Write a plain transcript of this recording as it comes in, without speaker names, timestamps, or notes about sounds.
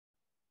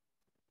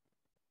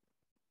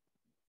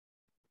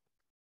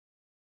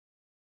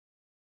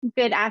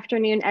Good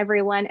afternoon,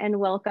 everyone, and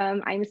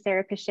welcome. I'm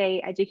Sarah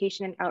Pichet,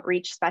 Education and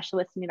Outreach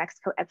Specialist in New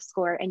Mexico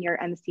EPSCoR, and your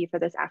MC for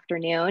this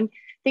afternoon.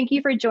 Thank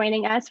you for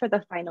joining us for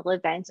the final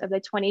event of the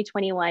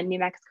 2021 New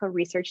Mexico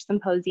Research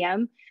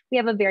Symposium. We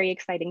have a very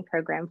exciting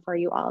program for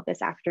you all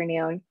this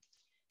afternoon.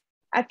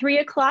 At 3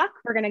 o'clock,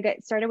 we're going to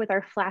get started with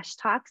our flash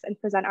talks and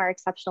present our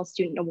Exceptional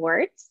Student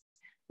Awards.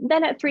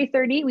 Then at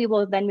 3:30, we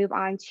will then move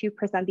on to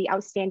present the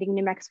Outstanding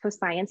New Mexico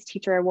Science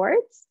Teacher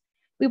Awards.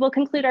 We will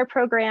conclude our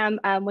program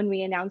when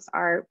we announce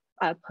our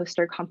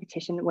poster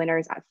competition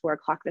winners at 4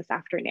 o'clock this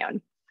afternoon.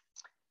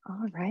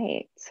 All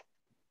right.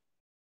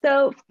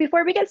 So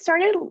before we get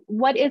started,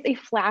 what is a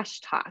flash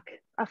talk?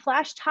 A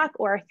flash talk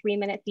or a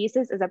 3-minute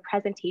thesis is a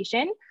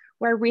presentation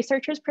where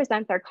researchers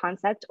present their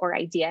concept or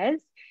ideas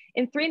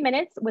in 3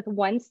 minutes with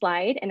one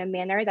slide in a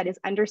manner that is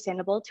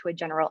understandable to a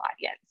general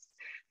audience.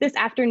 This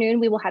afternoon,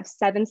 we will have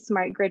 7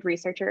 smart grid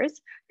researchers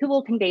who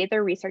will convey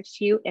their research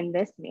to you in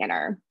this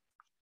manner.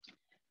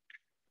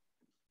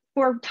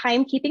 For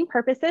timekeeping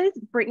purposes,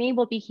 Brittany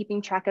will be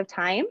keeping track of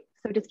time,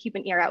 so just keep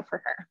an ear out for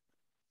her.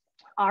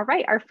 All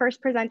right, our first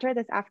presenter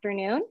this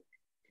afternoon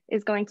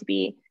is going to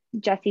be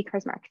Jessie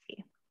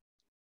Krasmarski.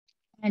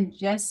 And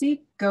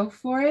Jessie, go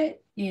for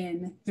it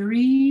in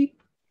 3,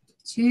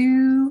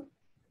 2,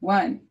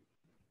 1.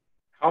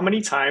 How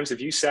many times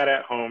have you sat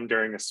at home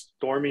during a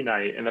stormy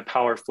night and the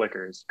power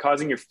flickers,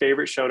 causing your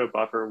favorite show to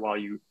buffer while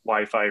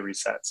Wi-Fi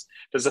resets?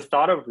 Does the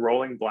thought of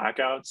rolling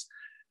blackouts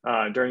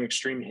during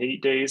extreme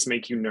heat days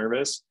make you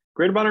nervous?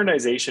 Grid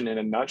modernization, in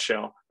a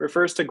nutshell,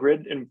 refers to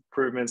grid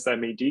improvements that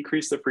may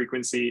decrease the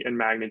frequency and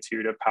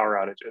magnitude of power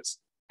outages.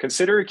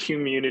 Consider a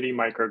community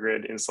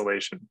microgrid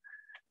installation.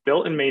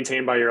 Built and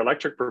maintained by your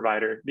electric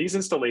provider, these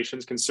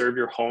installations can serve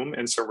your home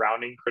and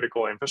surrounding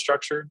critical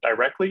infrastructure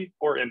directly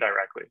or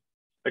indirectly.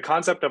 The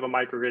concept of a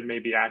microgrid may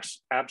be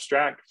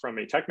abstract from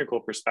a technical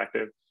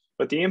perspective,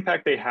 but the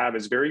impact they have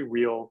is very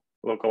real,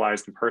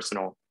 localized, and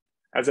personal.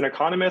 As an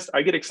economist,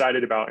 I get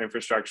excited about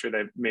infrastructure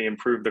that may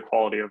improve the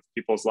quality of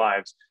people's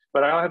lives,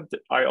 but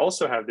I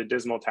also have the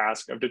dismal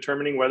task of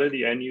determining whether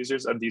the end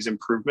users of these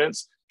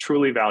improvements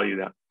truly value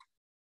them.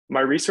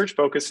 My research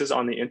focuses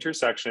on the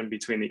intersection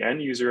between the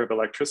end user of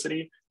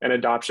electricity and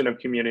adoption of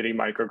community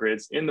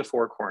microgrids in the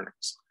Four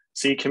Corners.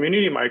 See,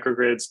 community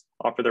microgrids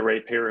offer the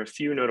ratepayer a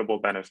few notable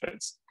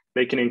benefits.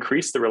 They can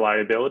increase the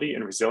reliability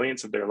and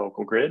resilience of their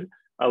local grid,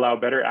 allow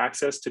better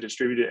access to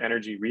distributed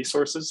energy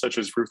resources such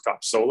as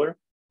rooftop solar,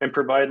 and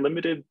provide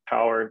limited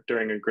power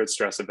during a grid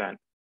stress event.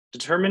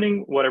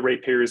 Determining what a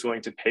ratepayer is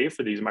willing to pay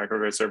for these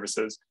microgrid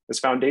services is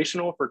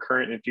foundational for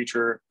current and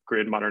future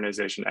grid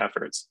modernization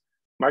efforts.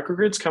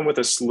 Microgrids come with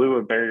a slew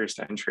of barriers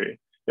to entry.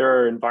 There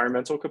are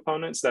environmental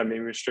components that may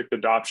restrict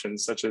adoption,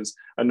 such as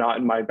a not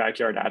in my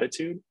backyard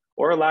attitude,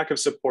 or a lack of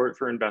support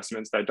for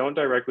investments that don't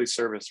directly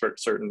service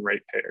certain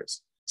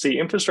ratepayers. See,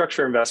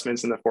 infrastructure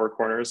investments in the Four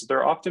Corners,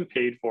 they're often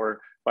paid for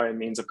by a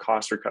means of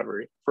cost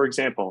recovery. For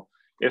example,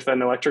 if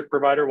an electric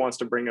provider wants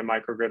to bring a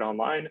microgrid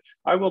online,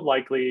 I will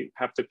likely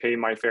have to pay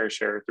my fair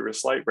share through a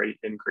slight rate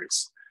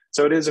increase.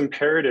 So it is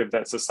imperative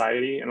that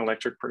society and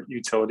electric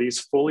utilities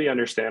fully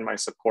understand my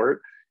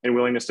support and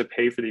willingness to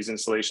pay for these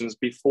installations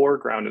before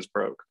ground is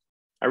broke.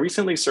 I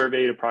recently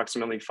surveyed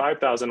approximately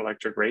 5,000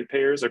 electric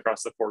ratepayers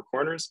across the Four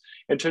Corners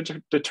and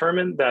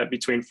determined that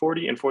between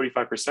 40 and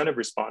 45% of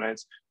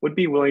respondents would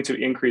be willing to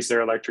increase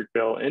their electric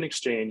bill in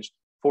exchange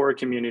for a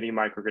community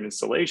microgrid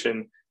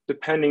installation,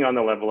 depending on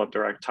the level of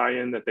direct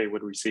tie-in that they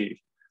would receive.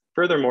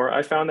 Furthermore,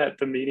 I found that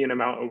the median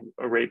amount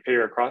a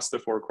ratepayer across the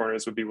Four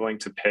Corners would be willing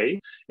to pay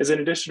is an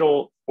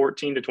additional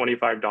 $14 to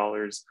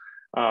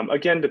 $25,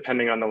 again,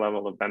 depending on the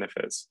level of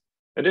benefits.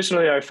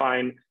 Additionally, I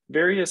find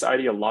various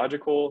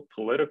ideological,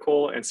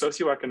 political, and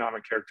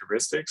socioeconomic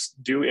characteristics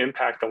do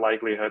impact the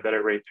likelihood that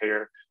a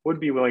ratepayer would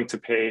be willing to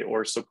pay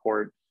or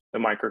support the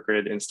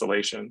microgrid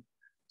installation.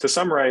 To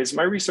summarize,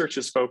 my research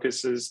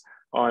focuses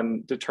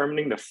on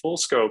determining the full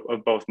scope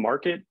of both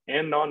market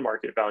and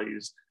non-market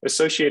values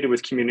associated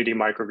with community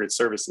microgrid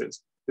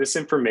services. This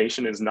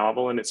information is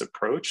novel in its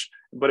approach,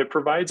 but it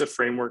provides a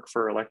framework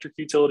for electric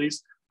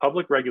utilities,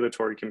 public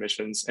regulatory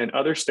commissions, and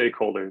other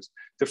stakeholders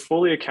to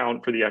fully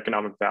account for the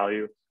economic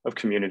value of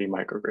community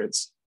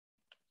microgrids.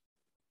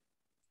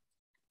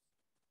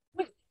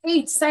 With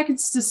 8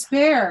 seconds to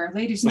spare,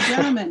 ladies and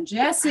gentlemen,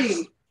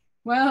 Jessie,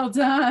 well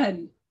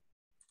done.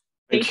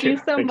 Thank you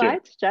so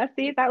much,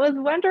 Jessie. That was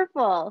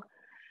wonderful.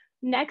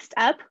 Next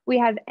up, we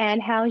have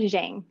Anhao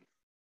Zhang.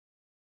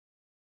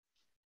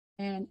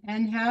 And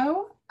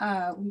Anhao,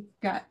 we've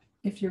got,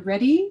 if you're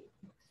ready,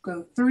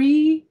 go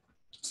 3,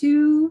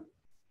 2,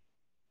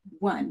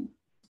 1.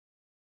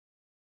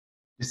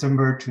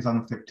 December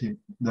 2015,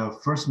 the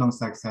first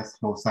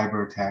non-successful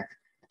cyber attack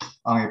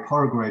on a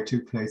power grid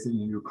took place in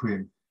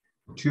Ukraine.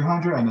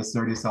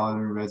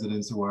 230,000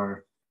 residents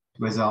were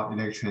without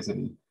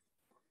electricity.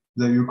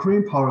 The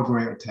Ukraine power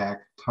grid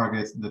attack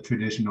targets the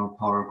traditional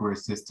power grid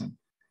system.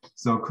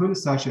 So could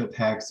such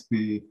attacks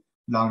be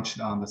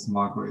launched on the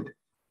smart grid?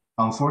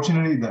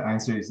 Unfortunately, the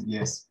answer is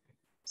yes.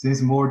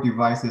 Since more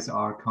devices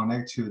are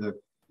connected to the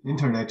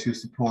internet to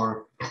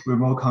support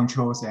remote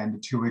controls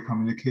and two-way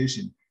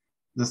communication.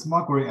 The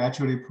smart grid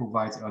actually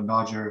provides a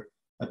larger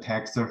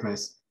attack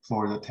surface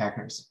for the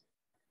attackers.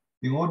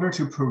 In order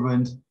to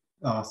prevent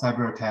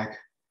cyber attack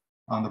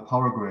on the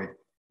power grid,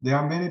 there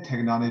are many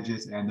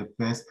technologies and the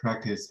best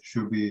practice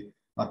should be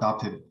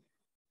adopted.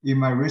 In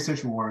my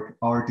research work,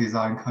 our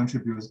design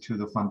contributes to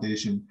the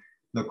foundation,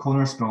 the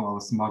cornerstone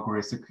of smart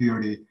grid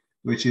security,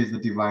 which is the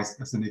device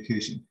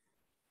authentication.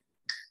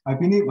 I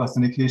believe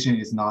authentication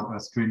is not a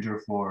stranger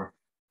for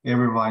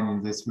everyone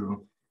in this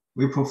room.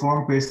 We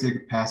perform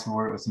basic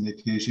password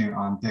authentication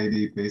on a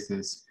daily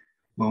basis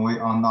when we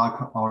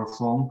unlock our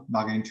phone,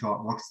 log into our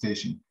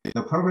workstation.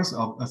 The purpose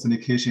of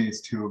authentication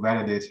is to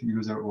validate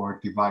user or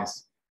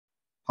device.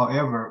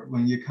 However,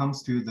 when it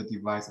comes to the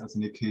device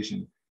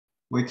authentication,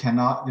 we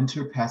cannot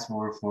enter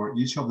password for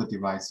each of the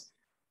device.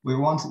 We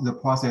want the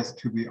process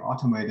to be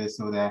automated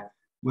so that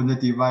when the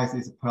device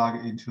is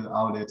plugged into the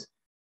outlet,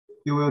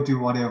 it will do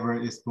whatever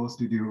it's supposed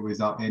to do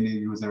without any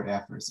user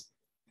efforts.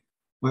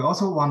 We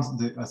also want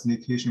the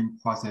authentication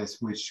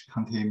process, which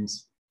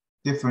contains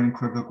different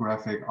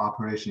cryptographic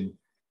operation,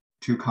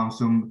 to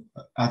consume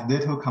as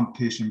little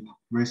computation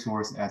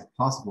resource as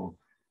possible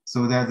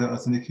so that the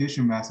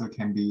authentication method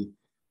can be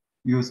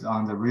used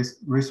on the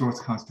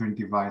resource-constrained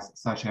device,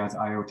 such as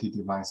IoT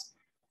device,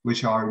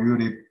 which are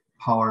usually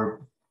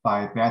powered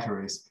by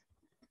batteries.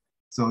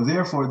 So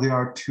therefore, there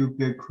are two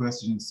big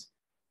questions: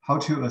 how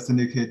to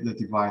authenticate the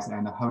device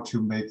and how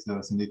to make the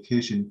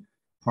authentication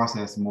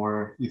process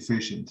more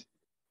efficient.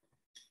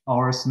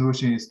 Our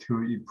solution is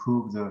to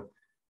improve the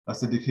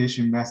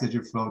authentication message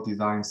flow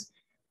designs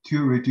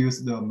to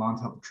reduce the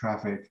amount of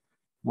traffic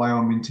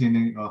while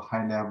maintaining a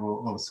high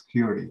level of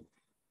security.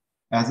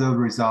 As a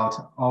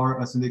result,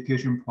 our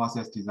authentication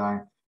process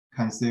design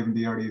can save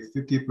nearly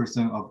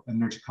 50% of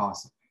energy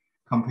costs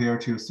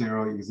compared to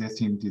several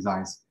existing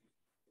designs.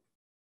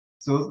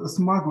 So the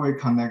smart grid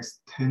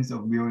connects tens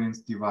of millions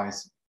of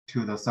devices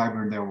to the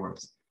cyber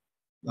networks.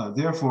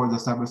 Therefore, the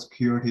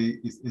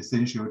cybersecurity is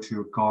essential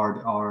to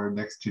guard our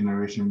next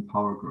generation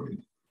power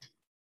grid.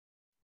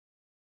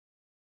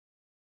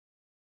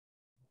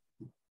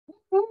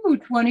 Ooh,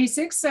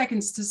 26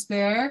 seconds to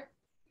spare.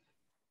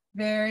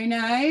 Very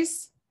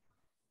nice.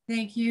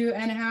 Thank you,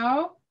 and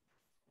how?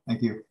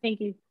 Thank you.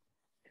 Thank you.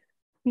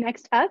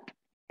 Next up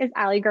is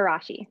Ali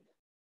Garashi.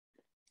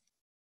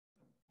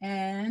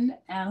 And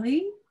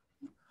Ali?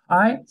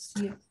 Hi.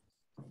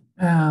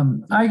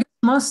 I guess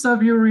most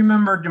of you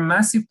remember the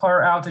massive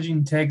power outage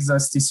in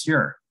Texas this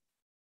year.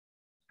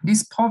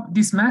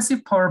 This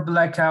massive power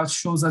blackout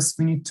shows us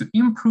we need to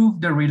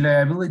improve the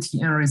reliability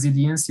and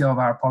resiliency of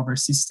our power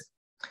system.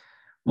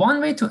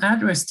 One way to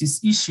address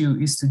this issue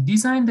is to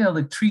design the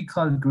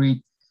electrical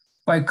grid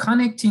by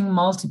connecting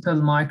multiple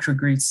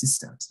microgrid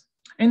systems.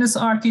 In this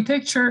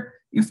architecture,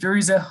 if there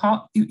is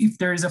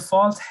a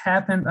fault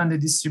happened on the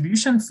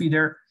distribution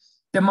feeder,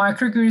 the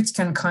microgrids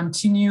can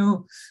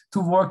continue to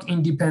work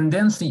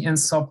independently and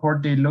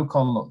support their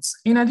local loads.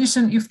 In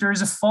addition, if there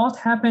is a fault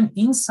happened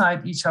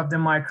inside each of the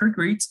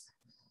microgrids,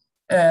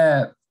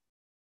 the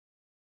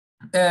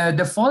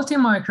faulty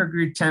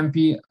microgrid can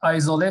be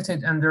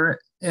isolated and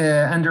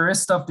the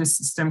rest of the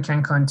system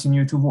can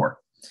continue to work.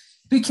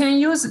 We can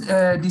use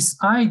this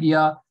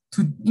idea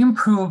to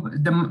improve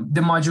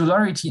the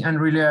modularity and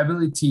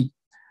reliability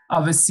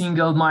of a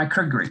single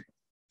microgrid.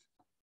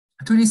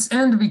 To this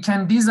end, we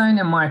can design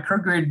a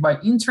microgrid by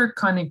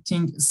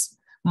interconnecting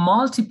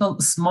multiple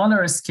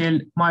smaller scale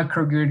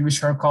microgrid,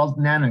 which are called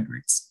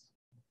nanogrids.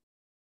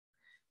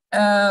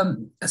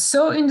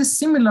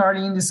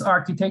 Similarly, in this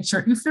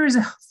architecture, if there is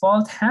a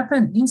fault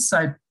happened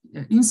inside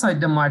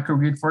the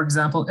microgrid, for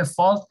example, a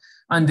fault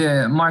on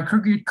the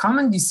microgrid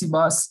common DC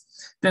bus,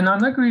 the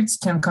nanogrids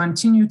can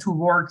continue to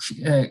work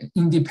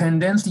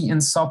independently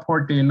and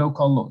support their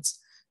local loads.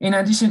 In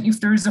addition, if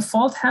there is a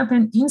fault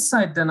happened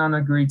inside the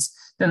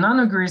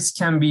nanogrids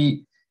can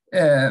be,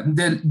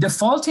 the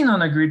faulty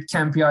nanogrid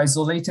can be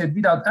isolated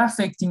without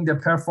affecting the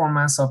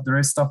performance of the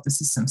rest of the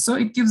system. So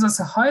it gives us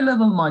a high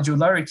level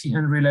modularity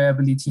and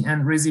reliability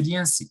and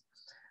resiliency.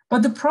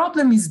 But the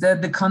problem is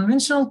that the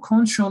conventional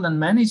control and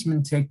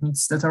management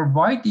techniques that are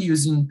widely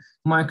used in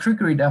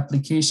microgrid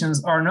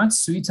applications are not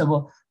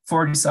suitable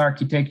for this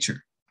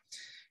architecture.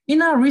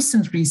 In our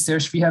recent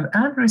research, we have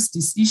addressed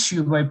this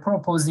issue by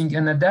proposing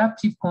an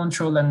adaptive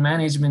control and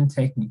management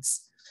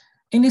techniques.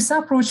 In this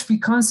approach, we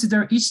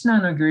consider each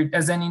nanogrid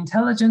as an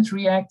intelligent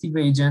reactive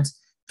agent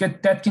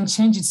that can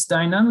change its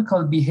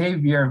dynamical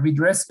behavior with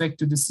respect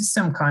to the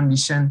system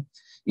condition.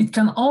 It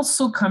can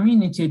also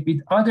communicate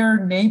with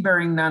other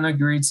neighboring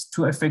nanogrids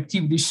to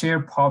effectively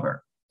share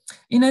power.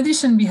 In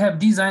addition, we have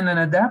designed an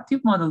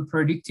adaptive model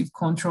predictive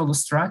control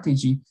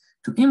strategy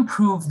to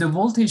improve the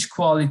voltage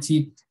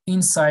quality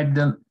inside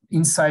the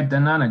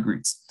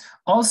nanogrids.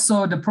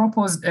 Also, the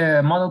proposed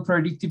model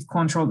predictive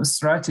control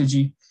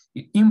strategy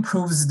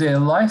improves the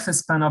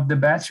lifespan of the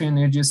battery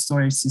energy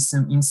storage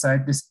system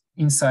inside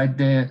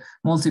the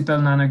multiple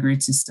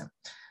nanogrid system.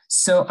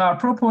 So our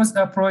proposed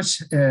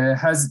approach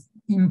has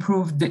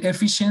improved the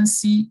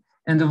efficiency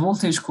and the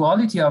voltage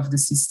quality of the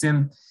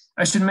system.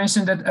 I should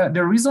mention that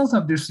the result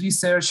of this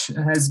research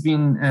has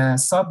been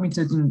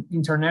submitted in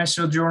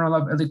International Journal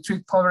of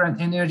Electric Power and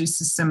Energy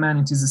System, and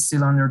it is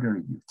still under the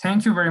review.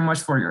 Thank you very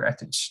much for your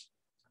attention.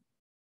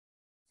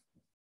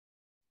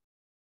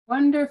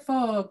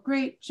 Wonderful.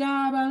 Great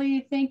job,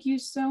 Ali. Thank you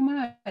so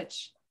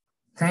much.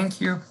 Thank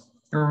you.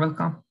 You're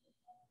welcome.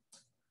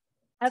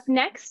 Up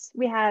next,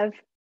 we have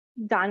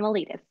Don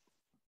Miletus.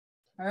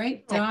 All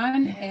right,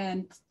 Don,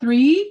 and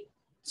 3,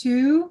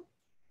 2,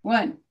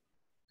 1.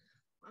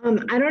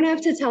 I don't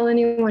have to tell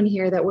anyone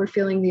here that we're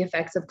feeling the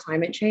effects of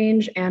climate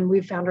change, and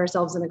we've found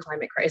ourselves in a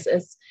climate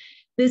crisis.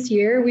 This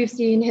year, we've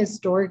seen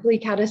historically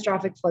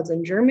catastrophic floods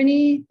in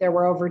Germany. There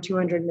were over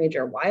 200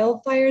 major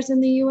wildfires in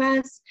the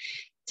US.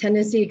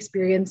 Tennessee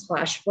experienced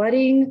flash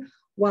flooding,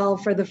 while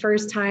for the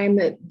first time,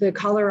 the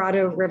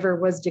Colorado River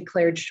was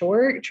declared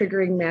short,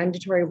 triggering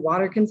mandatory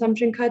water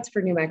consumption cuts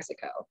for New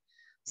Mexico.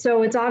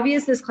 So it's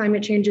obvious this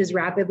climate change is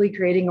rapidly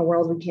creating a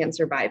world we can't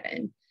survive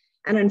in.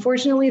 And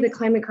unfortunately, the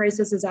climate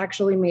crisis is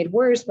actually made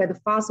worse by the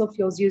fossil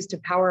fuels used to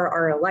power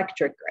our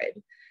electric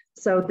grid.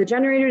 So the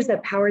generators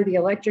that power the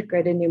electric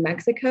grid in New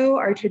Mexico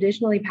are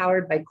traditionally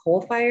powered by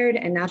coal-fired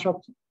and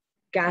natural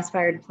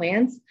gas-fired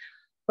plants.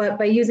 But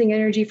by using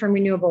energy from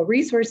renewable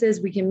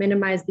resources, we can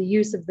minimize the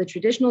use of the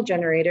traditional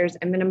generators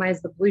and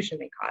minimize the pollution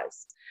they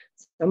cause.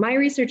 So my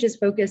research is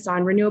focused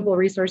on renewable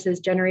resources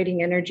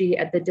generating energy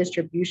at the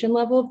distribution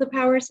level of the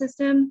power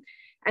system.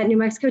 At New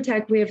Mexico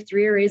Tech, we have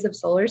 3 arrays of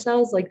solar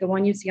cells like the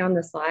one you see on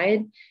the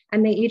slide,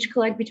 and they each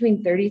collect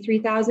between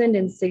 33,000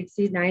 and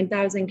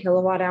 69,000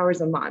 kilowatt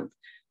hours a month,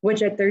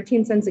 which at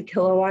 13 cents a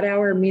kilowatt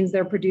hour means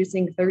they're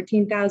producing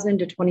 $13,000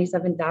 to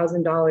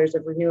 $27,000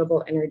 of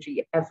renewable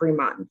energy every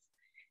month.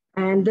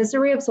 And this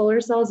array of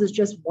solar cells is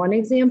just one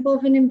example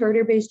of an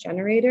inverter-based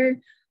generator.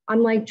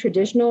 Unlike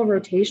traditional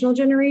rotational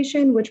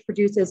generation, which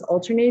produces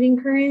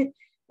alternating current,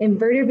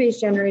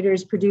 inverter-based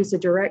generators produce a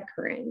direct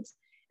current.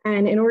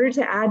 And in order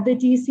to add the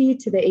DC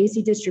to the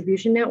AC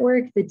distribution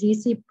network, the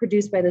DC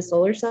produced by the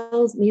solar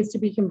cells needs to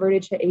be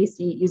converted to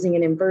AC using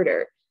an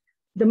inverter.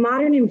 The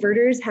modern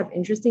inverters have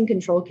interesting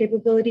control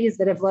capabilities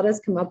that have let us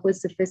come up with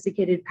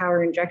sophisticated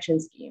power injection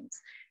schemes.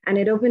 And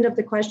it opened up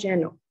the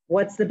question,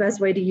 what's the best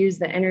way to use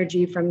the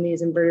energy from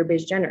these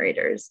inverter-based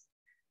generators?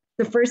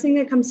 The first thing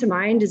that comes to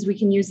mind is we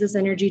can use this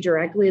energy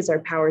directly as our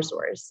power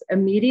source,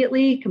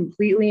 immediately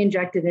completely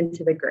inject it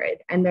into the grid,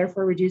 and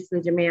therefore reduce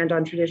the demand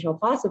on traditional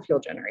fossil fuel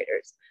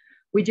generators.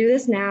 We do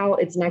this now,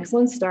 it's an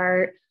excellent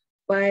start,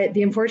 but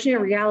the unfortunate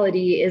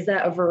reality is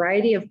that a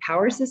variety of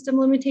power system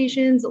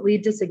limitations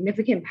lead to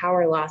significant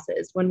power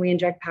losses when we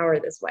inject power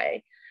this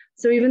way.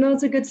 So even though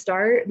it's a good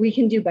start, we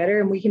can do better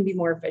and we can be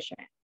more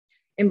efficient.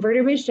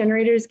 Inverter-based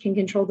generators can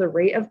control the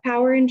rate of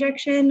power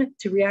injection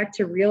to react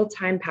to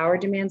real-time power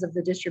demands of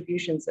the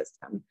distribution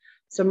system.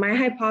 So my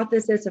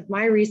hypothesis of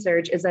my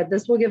research is that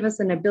this will give us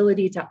an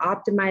ability to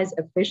optimize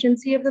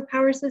efficiency of the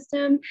power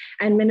system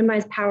and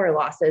minimize power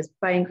losses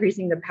by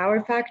increasing the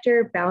power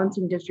factor,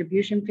 balancing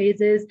distribution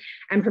phases,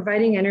 and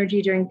providing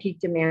energy during peak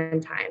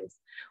demand times.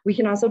 We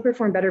can also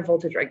perform better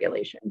voltage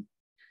regulation.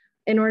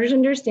 In order to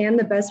understand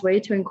the best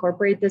way to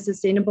incorporate the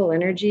sustainable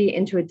energy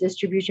into a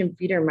distribution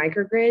feeder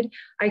microgrid,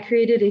 I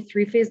created a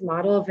 3-phase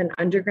model of an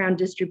underground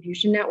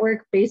distribution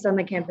network based on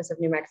the campus of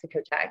New Mexico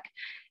Tech.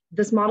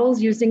 This model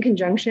is used in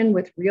conjunction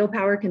with real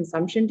power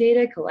consumption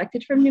data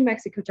collected from New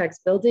Mexico Tech's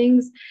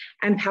buildings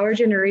and power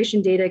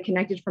generation data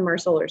connected from our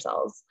solar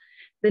cells.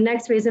 The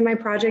next phase in my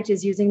project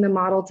is using the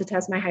model to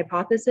test my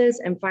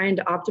hypothesis and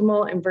find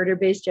optimal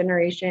inverter-based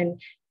generation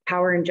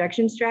power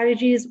injection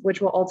strategies,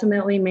 which will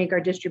ultimately make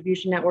our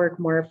distribution network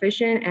more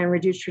efficient and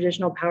reduce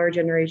traditional power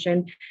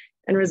generation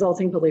and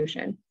resulting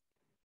pollution.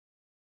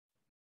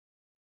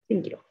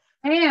 Thank you.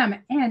 Bam,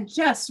 and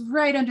just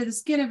right under the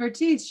skin of her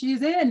teeth,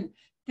 she's in.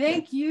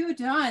 Thank you,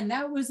 Dawn.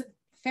 That was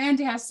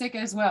fantastic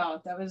as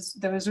well. That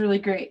was really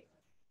great.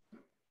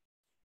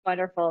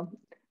 Wonderful.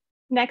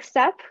 Next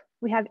up,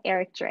 we have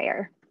Eric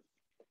Dreyer.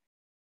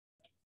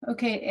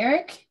 Okay,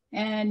 Eric,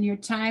 and your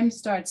time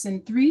starts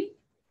in 3,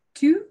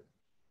 2,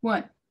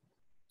 1.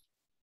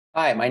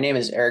 Hi, my name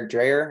is Eric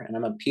Dreyer, and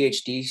I'm a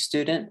PhD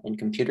student in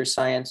computer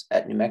science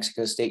at New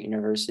Mexico State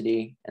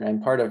University, and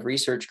I'm part of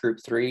Research Group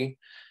 3,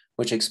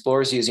 which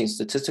explores using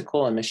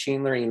statistical and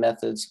machine learning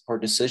methods for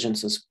decision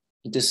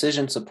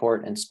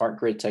support and smart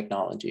grid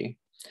technology.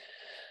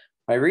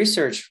 My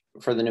research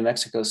for the New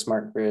Mexico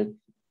Smart Grid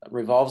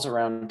revolves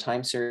around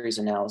time series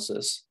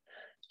analysis.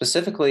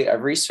 Specifically,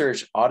 I've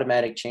researched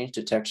automatic change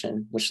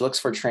detection, which looks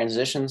for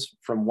transitions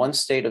from one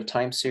state of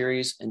time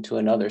series into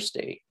another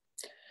state.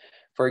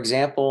 For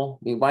example,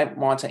 we might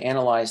want to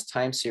analyze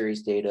time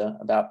series data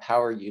about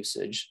power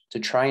usage to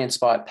try and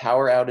spot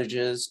power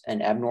outages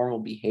and abnormal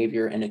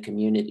behavior in a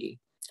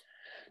community.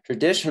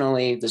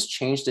 Traditionally, this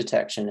change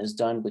detection is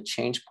done with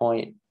change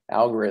point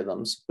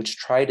algorithms, which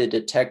try to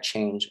detect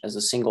change as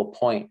a single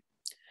point.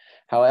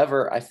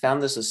 However, I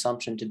found this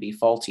assumption to be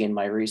faulty in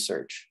my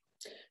research.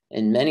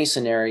 In many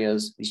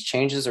scenarios, these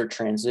changes or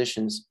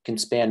transitions can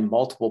span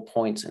multiple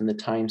points in the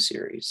time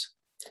series.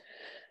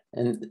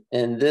 And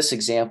in this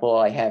example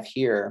I have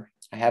here,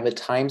 I have a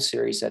time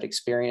series that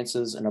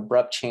experiences an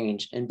abrupt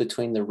change in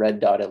between the red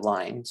dotted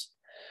lines.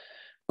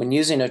 When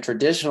using a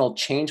traditional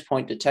change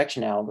point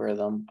detection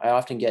algorithm, I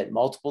often get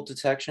multiple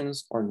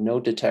detections or no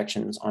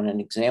detections on an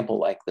example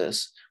like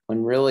this,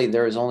 when really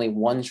there is only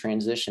one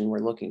transition we're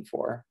looking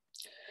for.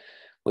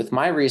 With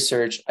my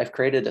research, I've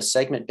created a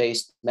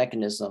segment-based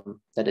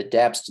mechanism that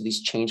adapts to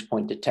these change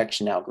point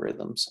detection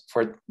algorithms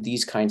for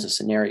these kinds of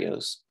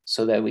scenarios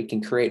so that we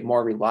can create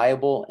more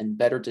reliable and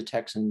better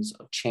detections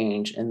of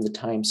change in the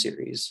time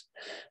series.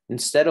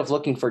 Instead of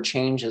looking for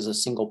change as a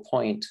single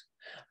point,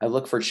 I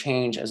look for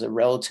change as a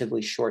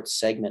relatively short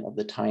segment of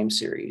the time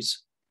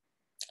series.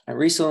 I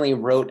recently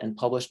wrote and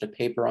published a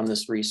paper on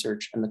this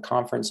research in the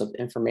Conference of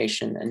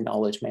Information and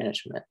Knowledge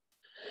Management.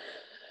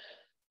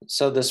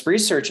 So this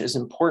research is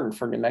important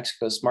for New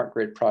Mexico's Smart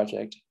Grid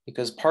project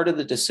because part of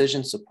the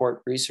decision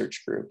support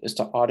research group is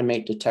to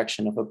automate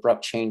detection of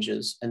abrupt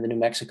changes in the New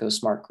Mexico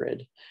Smart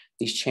Grid.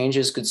 These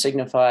changes could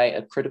signify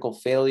a critical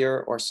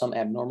failure or some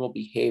abnormal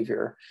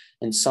behavior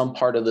in some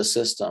part of the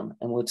system.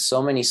 And with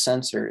so many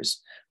sensors,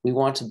 we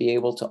want to be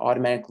able to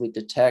automatically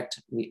detect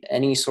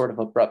any sort of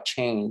abrupt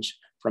change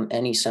from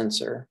any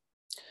sensor.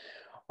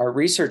 Our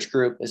research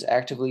group is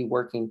actively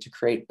working to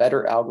create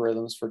better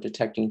algorithms for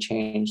detecting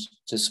change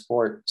to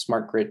support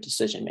smart grid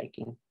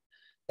decision-making.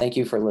 Thank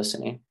you for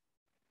listening.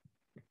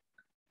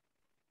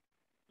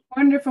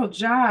 Wonderful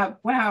job.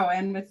 Wow.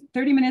 And with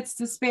 30 minutes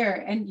to spare,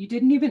 and you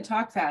didn't even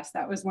talk fast.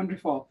 That was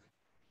wonderful.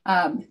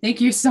 Thank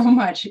you so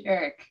much,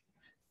 Eric.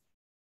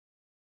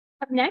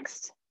 Up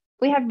next,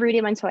 we have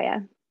Rudy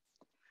Montoya.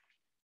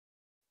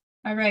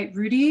 All right,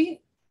 Rudy,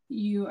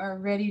 you are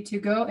ready to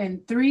go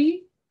in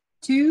 3,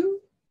 2,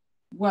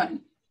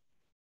 1.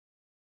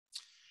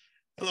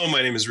 Hello,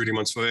 my name is Rudy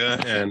Montoya,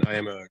 and I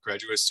am a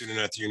graduate student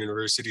at the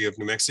University of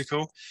New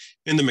Mexico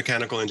in the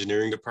Mechanical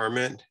Engineering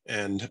Department.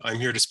 And I'm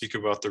here to speak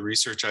about the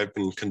research I've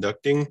been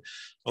conducting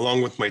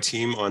along with my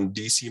team on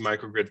DC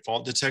microgrid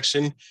fault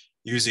detection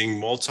using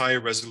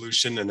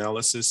multi-resolution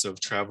analysis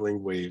of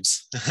traveling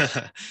waves.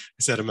 I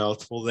said a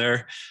mouthful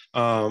there.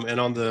 And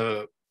on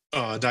the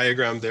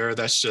diagram there,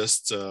 that's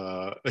just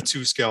a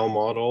 2-scale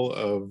model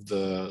of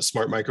the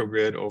smart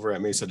microgrid over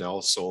at Mesa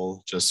del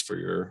Sol, just for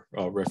your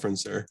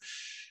reference there.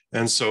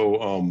 And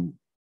so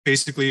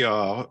basically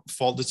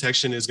fault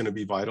detection is going to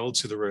be vital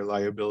to the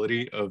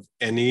reliability of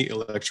any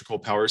electrical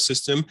power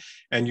system,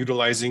 and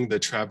utilizing the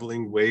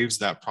traveling waves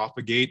that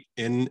propagate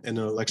in an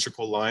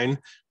electrical line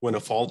when a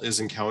fault is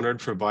encountered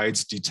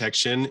provides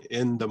detection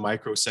in the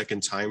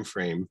microsecond time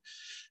frame.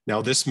 Now,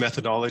 this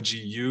methodology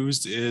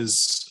used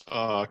is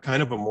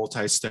kind of a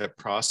multi-step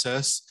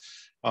process.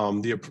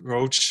 The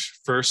approach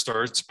first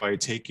starts by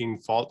taking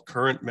fault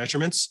current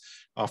measurements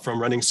from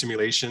running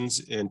simulations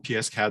in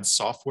EPSCoR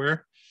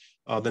software.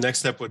 The next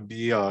step would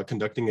be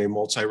conducting a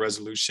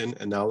multi-resolution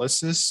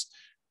analysis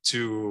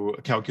to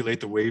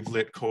calculate the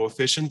wavelet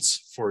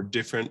coefficients for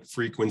different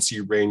frequency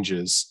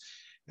ranges.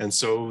 And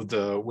so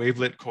the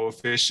wavelet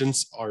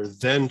coefficients are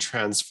then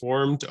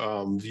transformed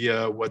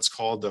via what's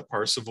called the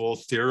Parseval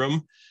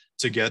theorem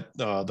to get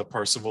the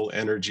Parseval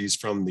energies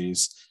from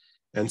these.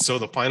 And so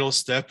the final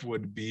step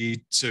would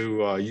be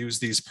to use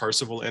these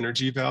Parseval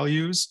energy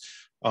values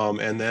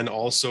and then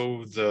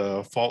also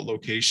the fault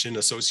location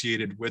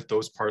associated with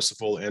those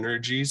Parseval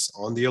energies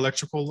on the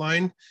electrical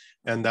line.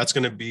 And that's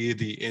going to be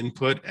the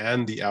input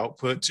and the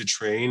output to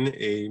train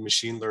a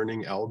machine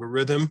learning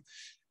algorithm.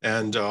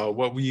 And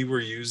what we were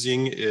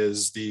using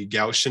is the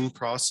Gaussian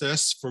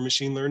process for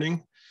machine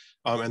learning.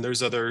 And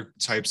there's other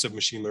types of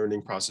machine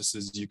learning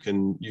processes you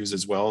can use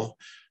as well.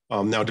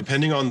 Now,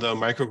 depending on the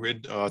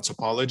microgrid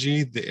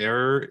topology, the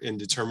error in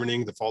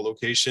determining the fault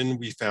location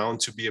we found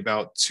to be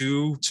about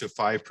 2 to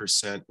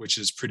 5%, which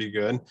is pretty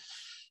good.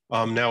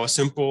 Now, a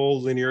simple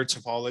linear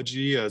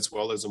topology as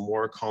well as a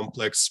more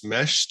complex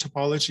mesh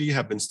topology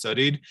have been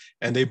studied,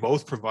 and they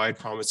both provide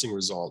promising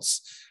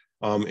results.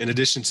 In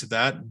addition to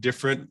that,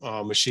 different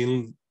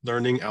machine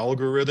learning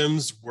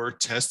algorithms were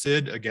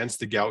tested against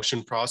the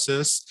Gaussian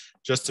process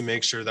just to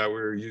make sure that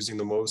we're using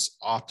the most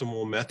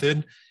optimal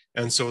method.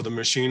 And so the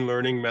machine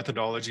learning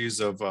methodologies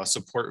of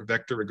support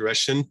vector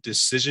regression,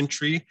 decision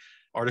tree,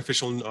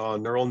 artificial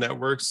neural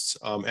networks,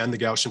 and the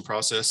Gaussian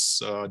process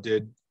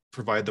did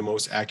provide the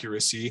most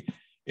accuracy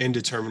in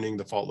determining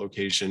the fault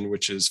location,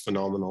 which is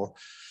phenomenal.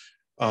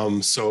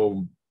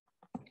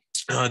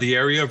 The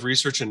area of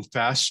research in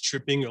fast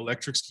tripping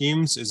electric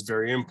schemes is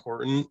very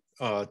important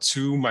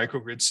to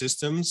microgrid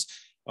systems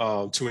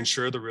to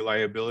ensure the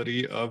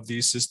reliability of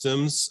these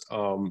systems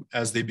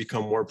as they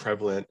become more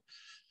prevalent.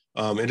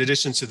 In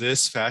addition to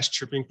this, fast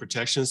tripping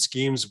protection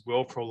schemes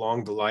will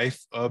prolong the life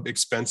of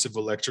expensive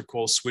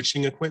electrical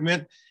switching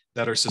equipment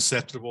that are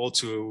susceptible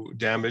to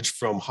damage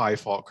from high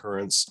fault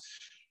currents.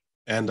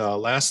 And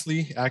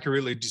lastly,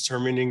 accurately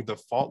determining the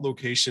fault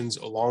locations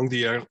along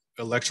the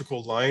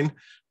electrical line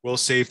will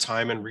save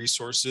time and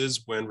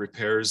resources when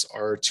repairs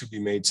are to be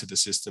made to the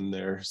system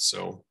there.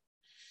 So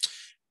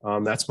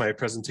that's my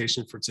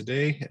presentation for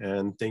today.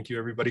 And thank you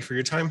everybody for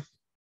your time.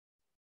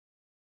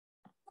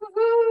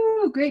 Woohoo!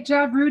 Ooh, great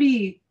job,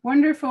 Rudy.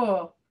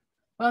 Wonderful.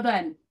 Well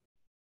done.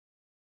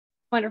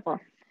 Wonderful.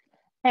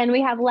 And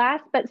we have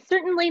last, but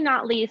certainly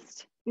not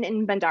least,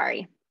 Nitin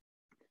Bhandari.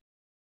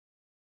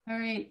 All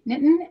right,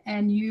 Nitin,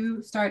 and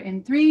you start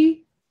in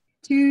 3,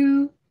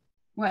 2,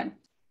 1.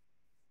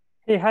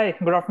 Hey, hi,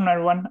 good afternoon,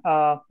 everyone.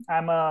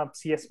 I'm a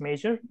CS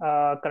major,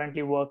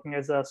 currently working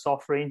as a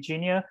software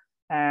engineer,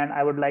 and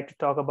I would like to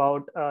talk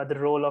about the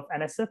role of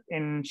NSF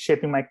in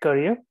shaping my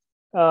career.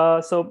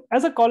 So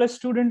as a college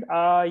student,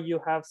 you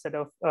have set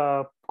of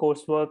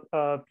coursework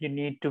you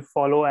need to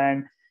follow,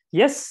 and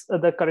yes,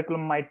 the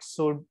curriculum might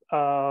suit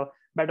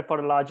better for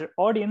a larger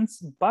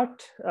audience,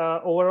 but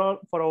overall,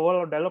 for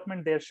overall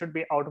development, there should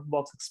be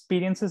out-of-box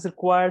experiences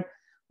required,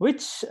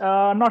 which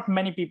not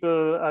many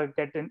people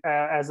get in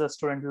as a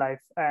student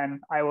life.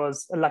 And I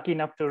was lucky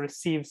enough to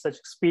receive such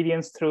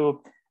experience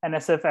through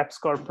NSF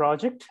EPSCoR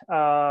project,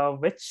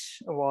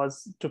 which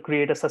was to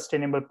create a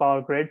sustainable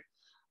power grid.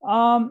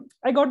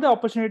 I got the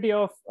opportunity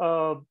of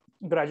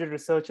graduate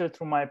researcher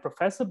through my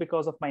professor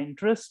because of my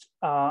interest.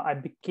 I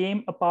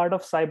became a part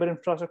of cyber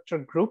infrastructure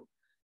group,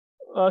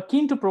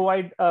 keen to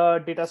provide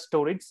data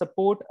storage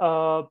support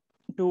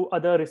to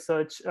other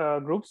research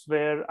groups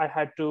where I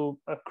had to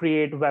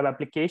create web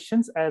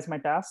applications as my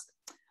task.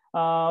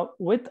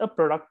 With a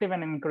productive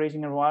and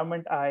encouraging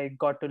environment, I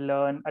got to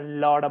learn a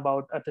lot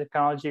about a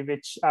technology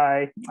which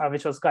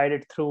was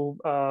guided through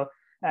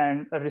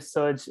and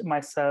research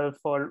myself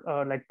for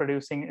like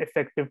producing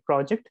effective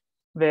project,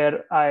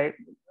 where I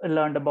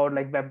learned about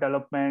like web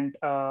development,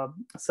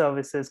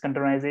 services,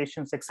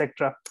 containerizations,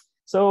 etc.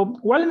 So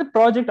while in the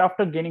project,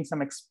 after gaining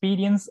some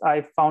experience,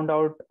 I found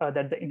out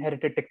that the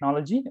inherited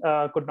technology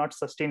could not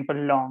sustain for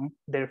long.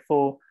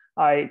 Therefore,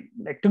 I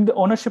took the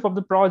ownership of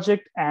the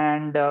project,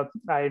 and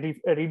I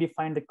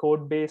redefined the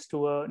code base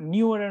to a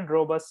newer and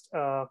robust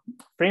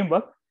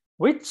framework,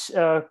 which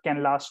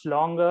can last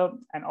longer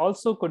and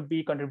also could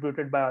be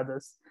contributed by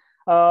others.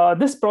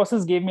 This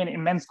process gave me an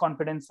immense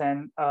confidence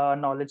and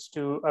knowledge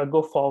to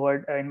go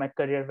forward in my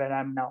career where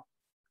I'm now.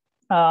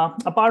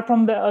 Apart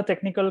from the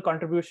technical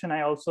contribution,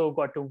 I also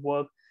got to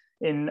work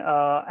in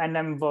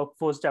NM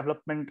workforce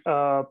development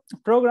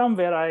program,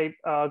 where I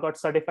got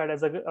certified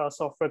as a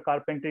software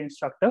carpentry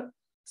instructor.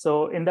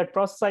 So in that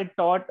process, I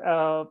taught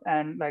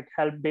and like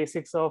helped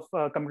basics of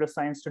computer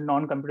science to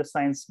non-computer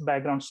science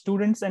background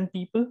students and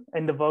people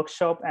in the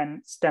workshop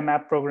and STEM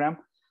app program.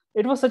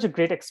 It was such a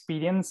great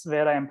experience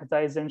where I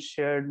empathized and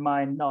shared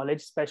my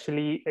knowledge,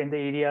 especially in the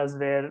areas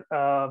where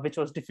which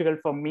was difficult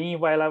for me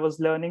while I was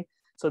learning.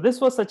 So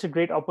this was such a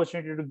great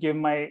opportunity to give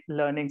my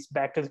learnings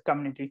back to the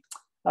community.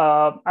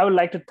 I would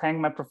like to thank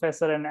my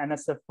professor and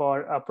NSF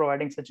for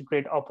providing such a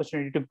great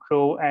opportunity to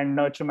grow and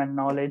nurture my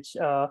knowledge.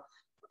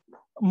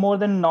 More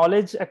than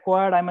knowledge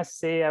acquired, I must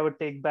say, I would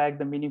take back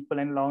the meaningful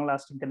and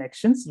long-lasting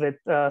connections with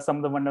some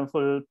of the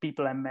wonderful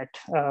people I met.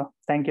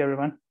 Thank you,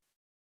 everyone.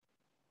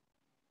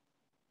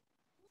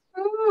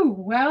 Ooh,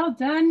 well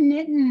done,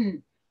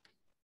 Nitin.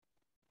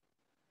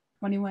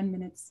 21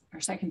 minutes or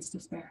seconds to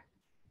spare.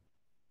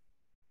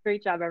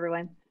 Great job,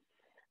 everyone.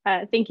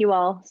 Thank you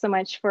all so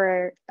much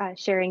for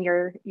sharing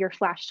your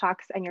flash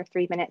talks and your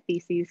 3-minute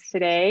theses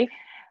today.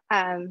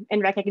 In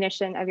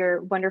recognition of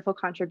your wonderful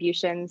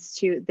contributions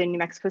to the New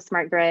Mexico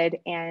Smart Grid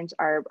and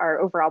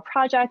our overall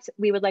project,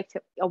 we would like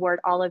to award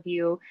all of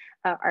you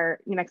our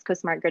New Mexico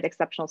Smart Grid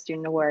Exceptional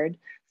Student Award.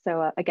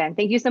 So again,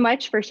 thank you so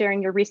much for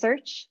sharing your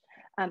research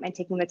and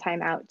taking the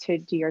time out to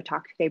do your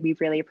talk today. We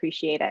really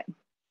appreciate it.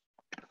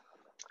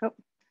 Oh.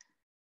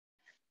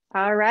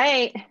 All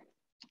right.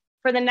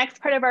 For the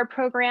next part of our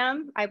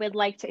program, I would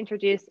like to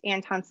introduce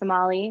Anton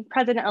Somali,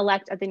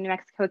 President-elect of the New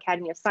Mexico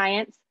Academy of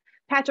Science,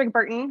 Patrick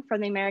Burton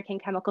from the American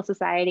Chemical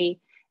Society,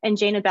 and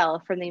Jane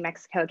Abell from the New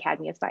Mexico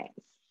Academy of Science.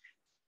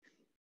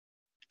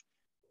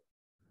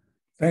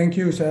 Thank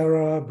you,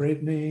 Sarah,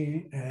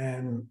 Brittany,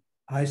 and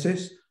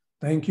Isis.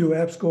 Thank you,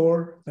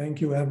 EPSCoR.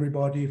 Thank you,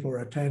 everybody, for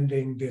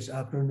attending this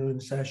afternoon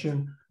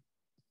session.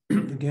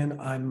 Again,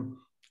 I'm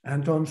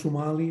Anton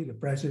Somali, the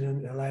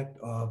President-elect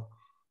of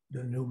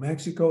the New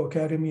Mexico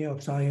Academy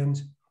of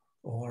Science,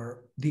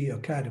 or the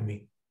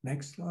Academy.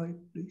 Next slide,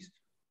 please.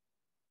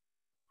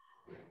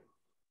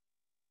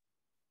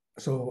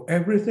 So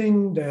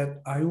everything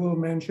that I will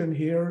mention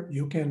here,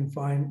 you can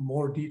find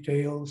more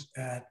details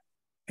at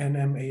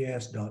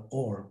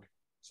nmas.org.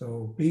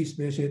 So please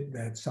visit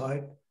that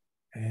site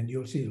and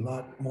you'll see a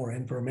lot more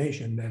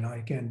information than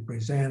I can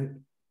present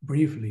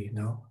briefly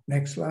now.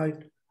 Next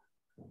slide.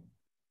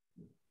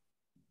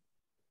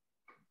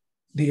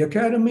 The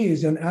Academy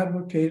is an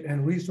advocate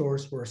and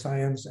resource for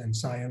science and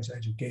science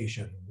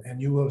education.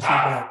 And you will see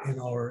that in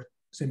our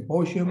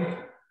symposium.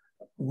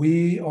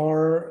 We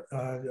are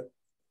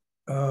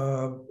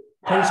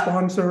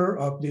co-sponsor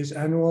of this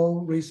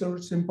annual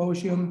research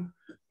symposium.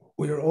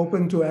 We are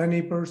open to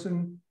any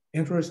person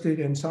interested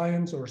in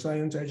science or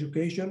science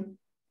education.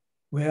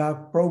 We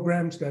have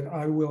programs that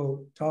I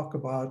will talk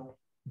about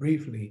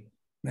briefly.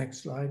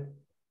 Next slide.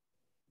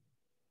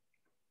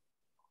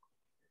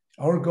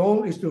 Our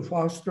goal is to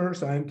foster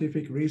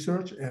scientific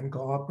research and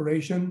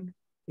cooperation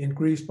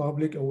increase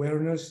public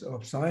awareness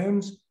of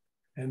science,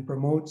 and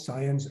promote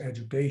science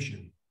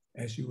education,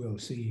 as you will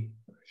see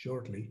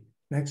shortly.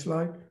 Next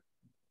slide.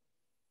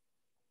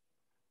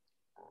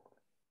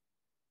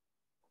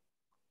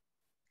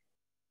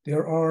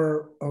 There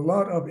are a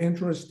lot of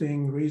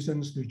interesting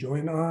reasons to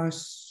join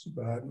us,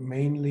 but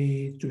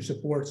mainly to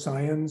support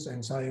science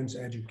and science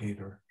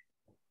educator.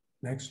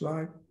 Next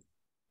slide.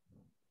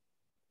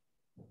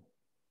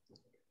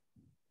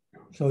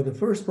 So the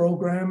first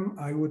program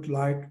I would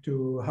like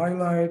to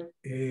highlight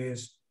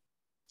is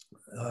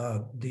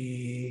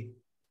the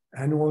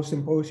annual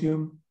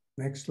symposium.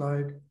 Next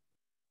slide.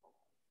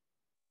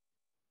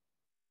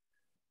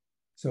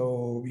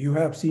 So you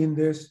have seen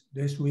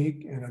this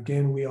week, and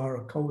again, we are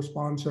a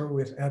co-sponsor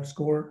with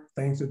EPSCoR.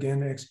 Thanks again,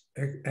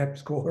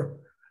 EPSCoR.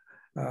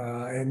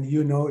 And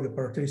you know the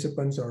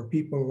participants are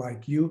people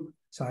like you,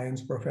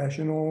 science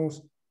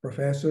professionals,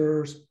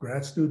 professors,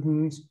 grad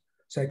students,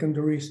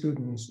 secondary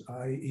students,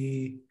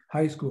 i.e.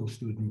 high school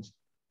students,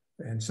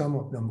 and some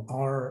of them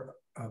are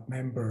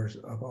members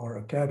of our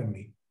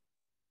academy.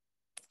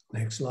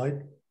 Next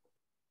slide.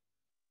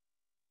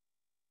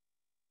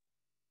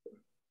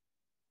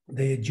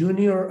 The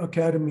Junior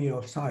Academy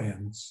of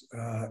Science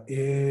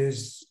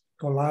is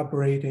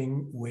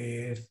collaborating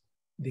with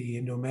the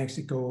New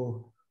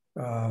Mexico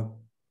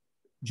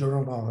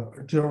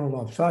Journal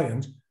of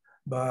Science,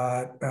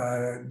 but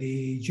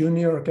the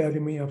Junior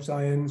Academy of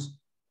Science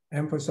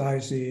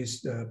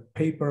emphasizes the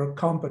paper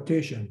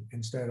competition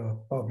instead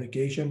of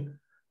publication.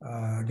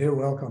 They're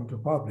welcome to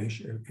publish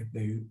if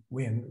they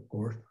win, of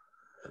course.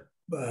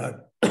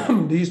 But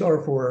these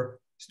are for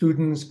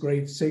students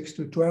grades 6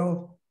 to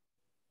 12.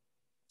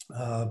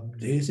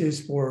 This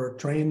is for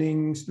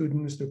training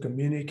students to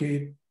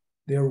communicate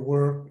their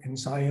work in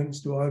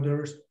science to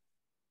others,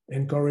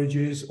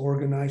 encourages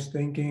organized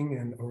thinking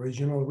and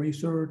original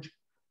research.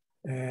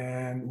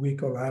 And we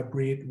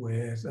collaborate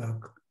with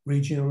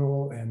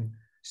regional and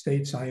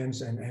state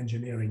science and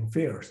engineering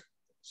fairs.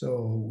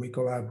 So we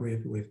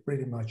collaborate with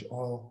pretty much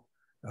all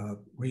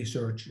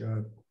research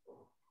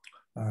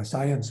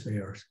science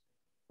fairs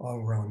all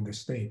around the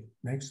state.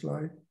 Next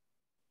slide.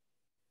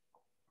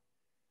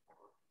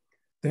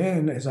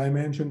 Then, as I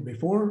mentioned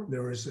before,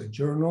 there is a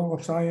Journal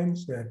of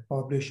Science that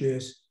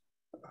publishes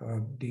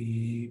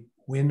the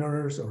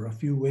winners or a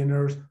few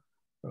winners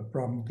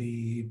from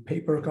the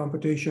paper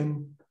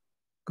competition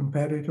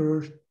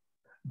competitors.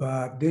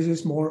 But this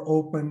is more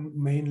open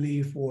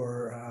mainly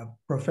for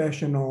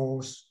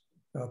professionals,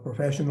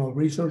 professional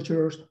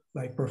researchers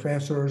like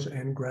professors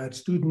and grad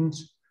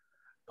students,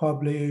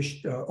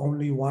 published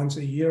only once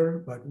a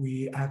year, but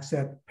we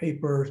accept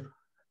papers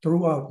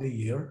throughout the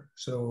year.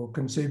 So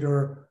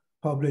consider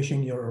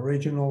publishing your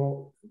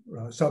original,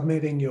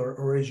 submitting your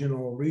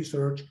original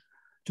research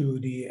to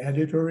the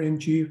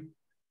editor-in-chief,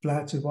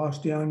 Vlad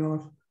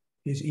Sebastianov.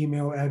 His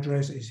email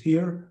address is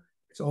here.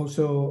 It's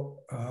also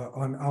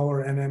on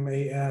our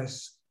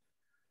NMRS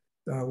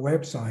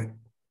website.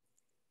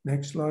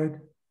 Next slide.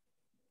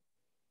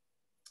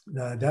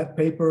 That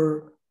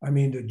paper,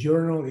 the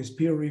journal is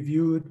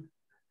peer-reviewed,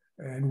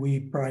 and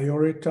we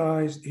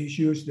prioritize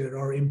issues that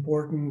are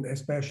important,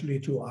 especially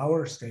to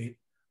our state,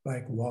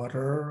 like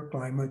water,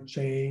 climate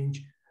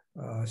change,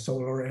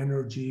 solar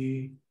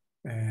energy,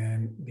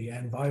 and the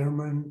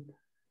environment.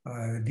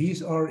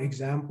 These are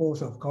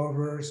examples of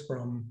covers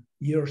from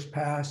years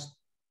past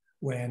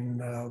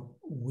when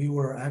we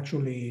were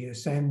actually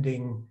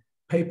sending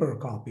paper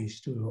copies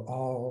to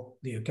all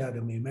the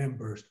Academy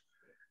members.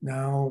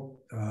 Now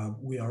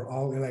we are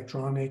all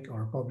electronic,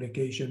 our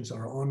publications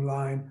are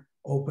online,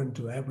 open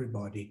to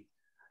everybody.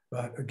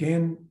 But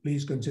again,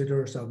 please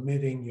consider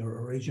submitting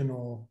your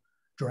original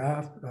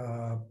draft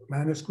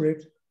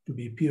manuscript to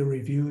be peer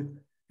reviewed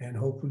and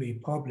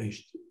hopefully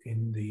published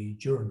in the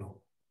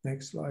journal.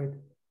 Next slide.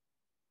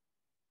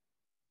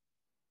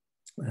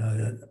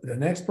 The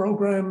next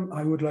program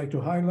I would like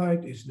to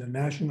highlight is the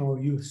National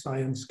Youth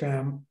Science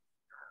Camp.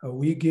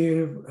 We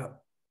give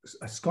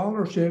a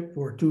scholarship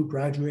for 2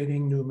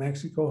 graduating New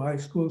Mexico high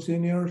school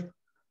seniors.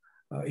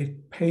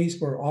 It pays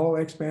for all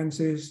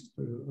expenses,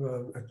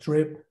 a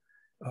trip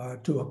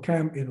to a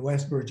camp in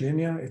West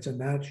Virginia. It's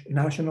a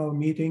national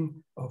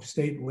meeting of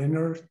state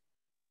winners.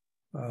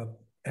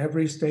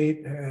 Every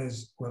state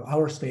has, well,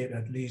 our state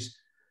at least,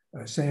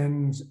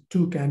 sends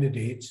 2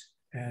 candidates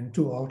and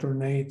 2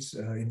 alternates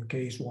in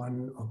case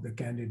one of the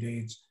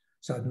candidates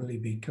suddenly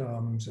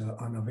becomes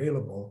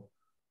unavailable.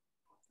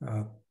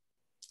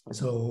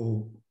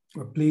 So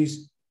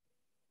please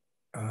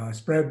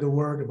spread the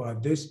word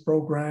about this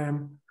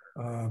program,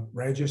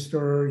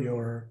 register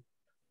your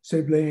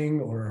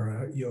sibling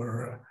or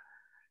your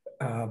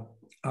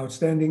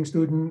outstanding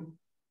student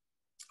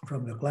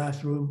from the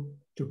classroom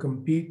to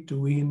compete to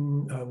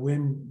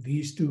win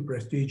these 2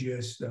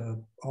 prestigious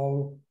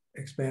all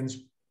expense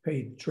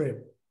paid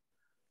trip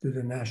to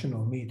the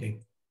national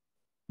meeting.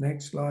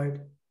 Next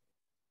slide.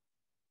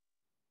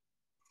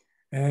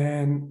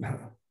 And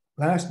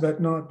last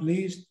but not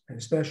least,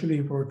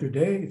 especially for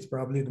today, it's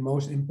probably the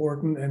most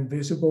important and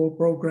visible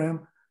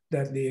program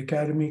that the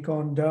Academy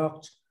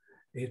conducts.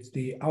 It's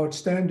the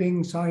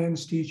Outstanding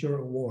Science Teacher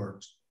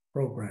Awards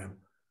program.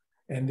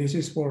 And this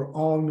is for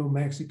all New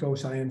Mexico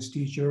science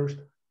teachers.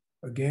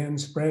 Again,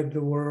 spread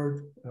the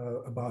word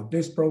about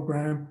this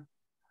program.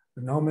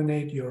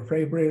 Nominate your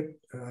favorite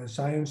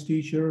science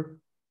teacher.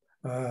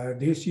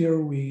 This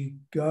year we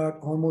got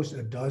almost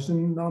a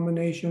dozen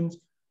nominations.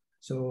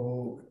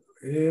 So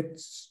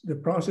the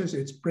process,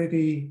 it's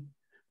pretty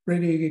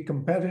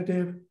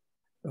competitive.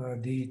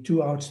 The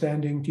two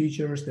outstanding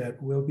teachers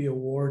that will be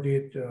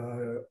awarded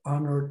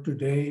honored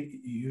today,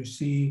 you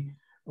see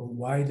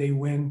why they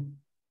win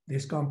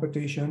this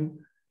competition.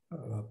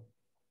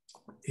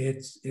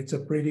 It's a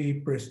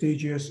pretty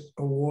prestigious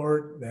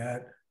award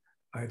that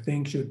I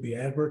think should be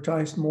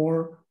advertised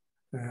more.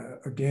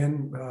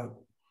 Again,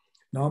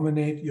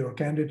 nominate your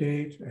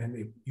candidate, and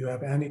if you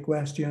have any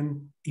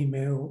question,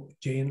 email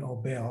Jane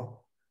Obell,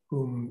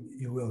 whom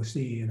you will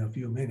see in a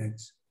few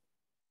minutes.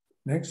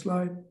 Next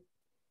slide.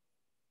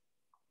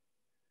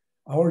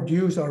 Our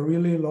dues are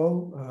really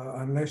low,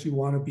 unless you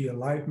want to be a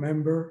life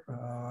member.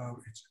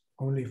 It's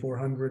only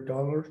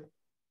 $400,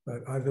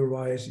 but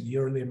otherwise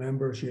yearly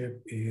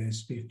membership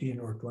is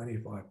 $15 or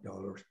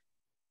 $25.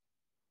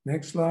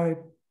 Next slide.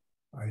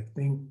 I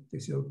think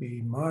this will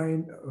be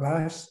mine.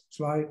 Last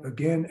slide.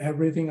 Again,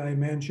 everything I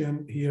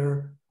mentioned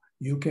here,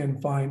 you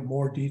can find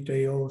more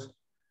details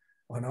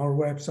on our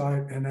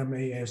website,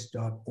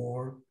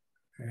 nmas.org,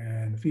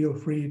 and feel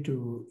free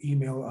to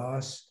email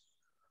us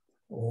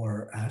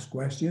or ask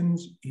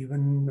questions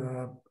even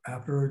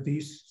after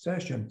these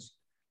sessions.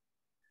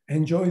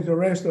 Enjoy the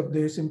rest of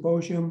the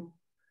symposium.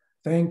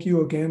 Thank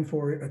you again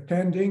for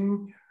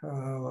attending.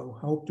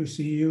 Hope to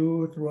see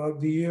you throughout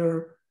the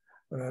year.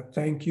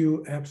 Thank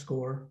you,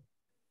 EPSCoR.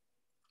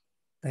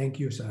 Thank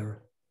you, Sarah.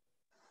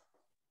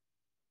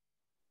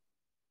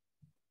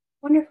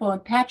 Wonderful.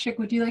 And Patrick,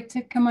 would you like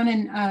to come on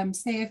and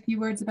say a few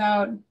words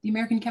about the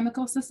American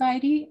Chemical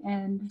Society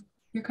and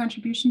your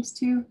contributions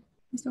to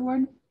this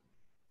award?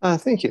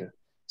 Thank you.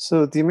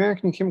 So the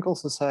American Chemical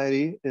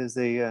Society is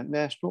a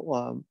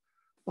national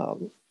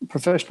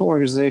professional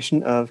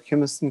organization of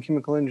chemists and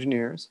chemical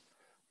engineers.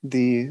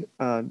 The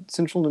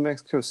Central New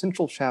Mexico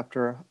Central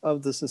chapter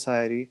of the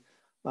society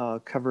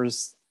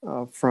covers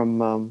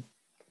from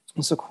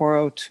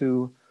Socorro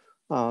to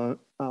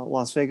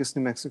Las Vegas,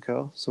 New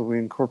Mexico. So we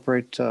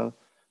incorporate the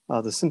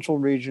Central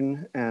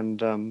region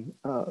and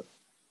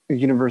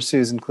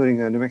universities, including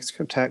New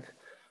Mexico Tech,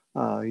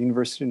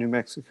 University of New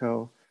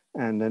Mexico,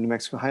 and New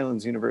Mexico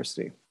Highlands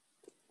University.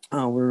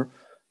 We're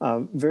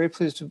very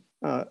pleased to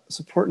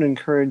support and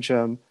encourage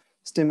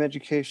STEM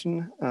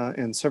education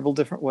in several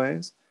different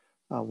ways.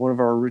 One of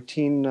our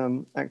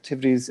routine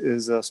activities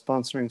is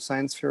sponsoring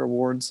science fair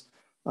awards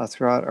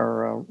throughout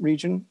our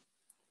region.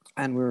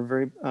 And we're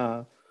very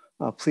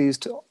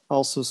pleased to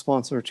also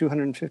sponsor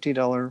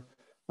 $250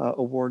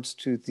 awards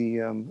to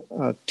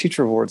the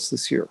teacher awards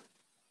this year.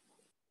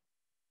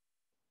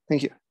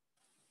 Thank you.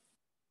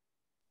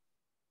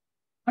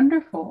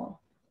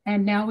 Wonderful.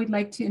 And now we'd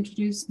like to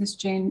introduce Ms.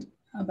 Jane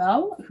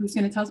Obell, who's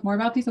going to tell us more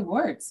about these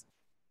awards.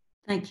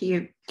 Thank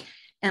you.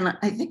 And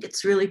I think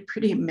it's really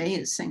pretty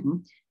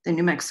amazing. The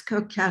New Mexico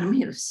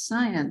Academy of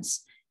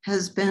Science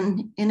has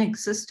been in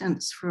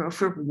existence for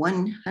over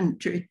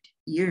 100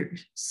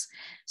 years,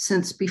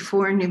 since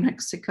before New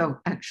Mexico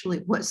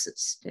actually was a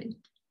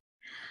state.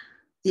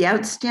 The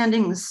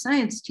Outstanding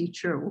Science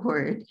Teacher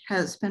Award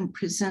has been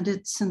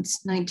presented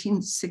since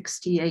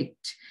 1968,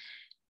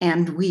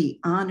 and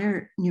we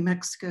honor New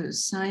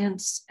Mexico's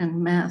science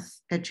and math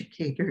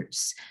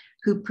educators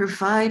who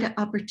provide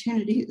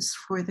opportunities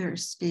for their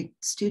state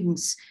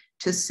students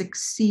to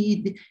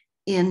succeed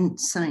in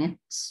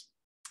science.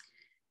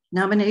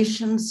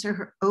 Nominations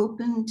are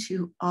open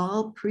to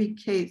all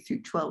pre-K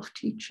through 12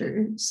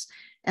 teachers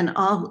and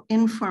all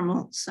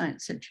informal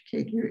science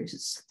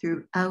educators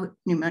throughout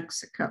New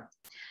Mexico.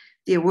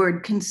 The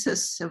award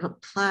consists of a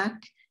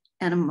plaque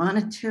and a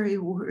monetary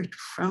award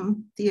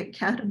from the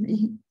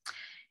Academy.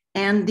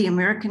 And the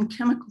American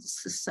Chemical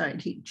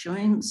Society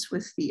joins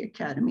with the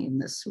Academy in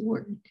this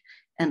award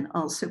and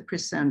also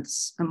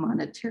presents a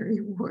monetary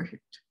award.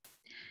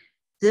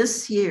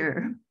 This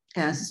year,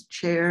 as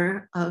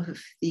chair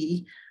of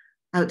the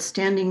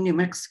Outstanding New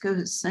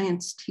Mexico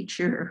Science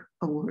Teacher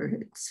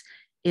Awards,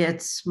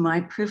 it's my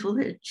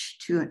privilege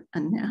to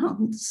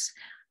announce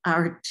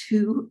our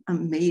two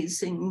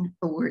amazing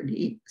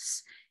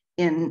awardees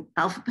in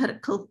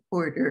alphabetical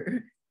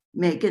order: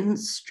 Megan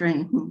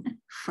Strain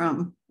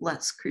from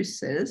Las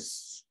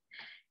Cruces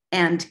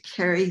and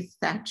Carrie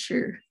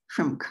Thatcher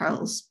from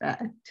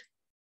Carlsbad.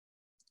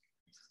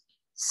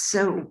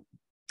 So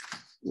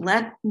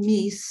let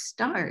me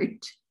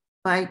start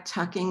by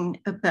talking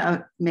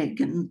about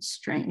Megan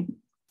Strain.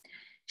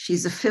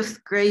 She's a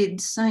 5th grade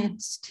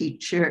science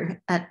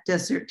teacher at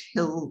Desert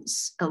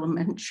Hills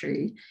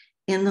Elementary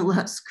in the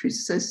Las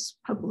Cruces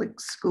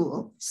Public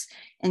Schools.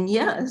 And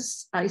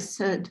yes, I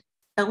said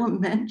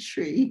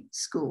elementary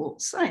school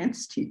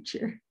science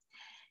teacher.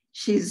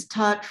 She's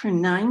taught for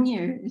 9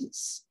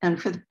 years, and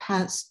for the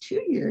past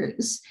 2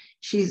 years,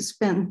 she's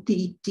been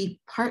the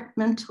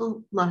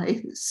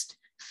departmentalized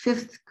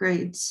fifth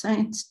grade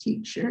science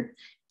teacher,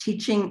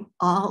 teaching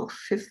all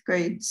fifth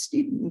grade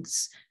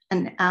students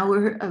an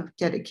hour of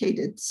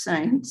dedicated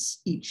science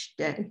each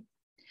day.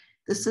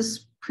 This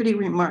is pretty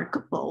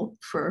remarkable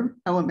for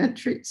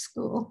elementary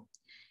school.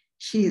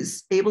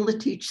 She's able to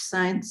teach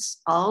science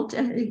all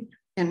day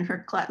in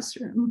her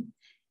classroom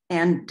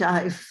and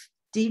dive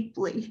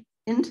deeply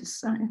into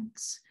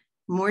science,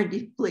 more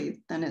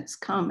deeply than it's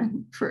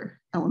common for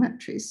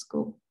elementary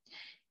school.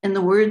 In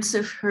the words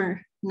of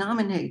her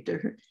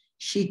nominator,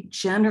 she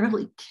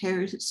generally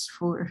cares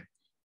for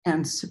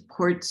and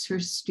supports her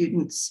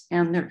students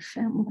and their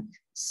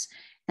families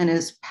and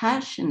is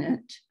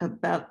passionate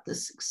about the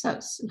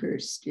success of her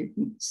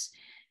students.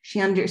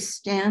 She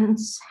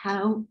understands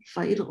how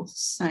vital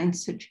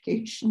science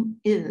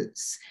education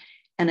is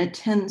and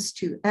attends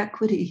to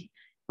equity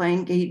by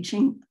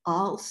engaging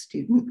all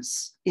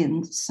students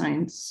in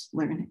science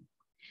learning.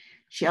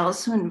 She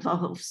also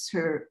involves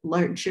her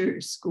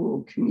larger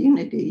school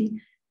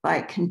community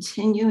by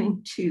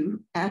continuing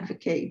to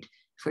advocate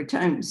for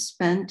time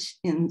spent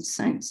in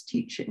science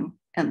teaching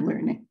and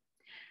learning.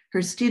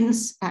 Her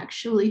students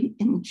actually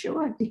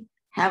enjoy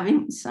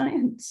having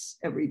science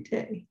every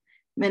day.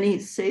 Many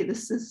say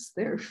this is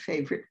their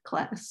favorite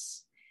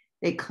class.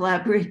 They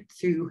collaborate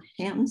through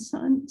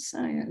hands-on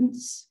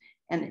science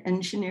and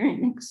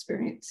engineering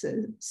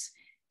experiences.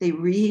 They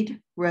read,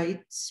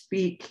 write,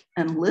 speak,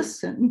 and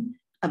listen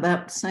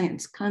about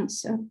science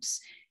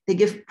concepts. They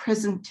give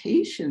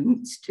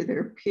presentations to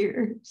their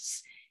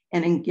peers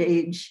and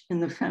engage in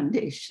the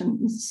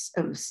foundations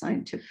of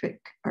scientific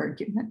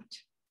argument.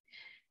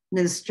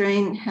 Ms.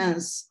 Drain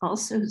has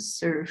also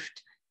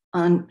served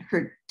on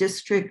her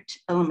district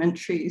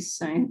elementary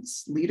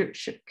science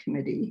leadership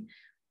committee,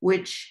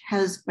 which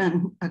has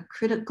been a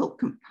critical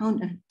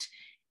component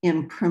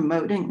in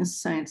promoting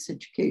science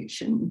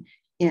education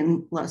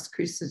in Las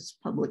Cruces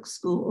public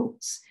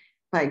schools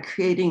by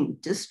creating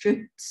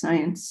district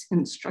science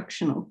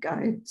instructional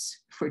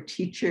guides for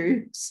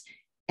teachers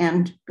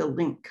and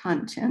building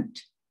content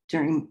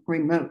during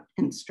remote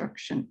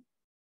instruction.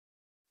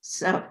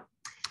 So,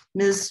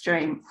 Ms.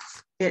 Strain,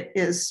 it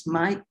is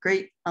my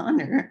great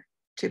honor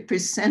to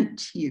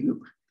present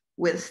you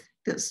with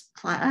this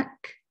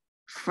plaque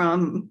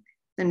from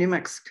the New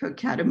Mexico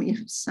Academy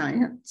of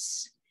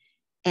Science.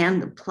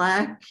 And the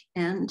plaque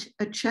and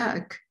a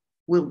check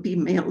will be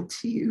mailed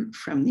to you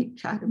from the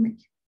Academy.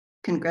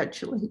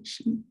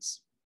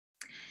 Congratulations.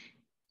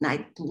 And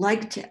I'd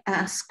like to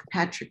ask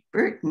Patrick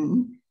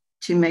Burton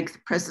to make the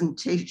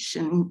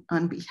presentation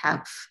on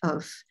behalf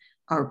of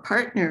our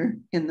partner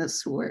in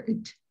this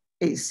award,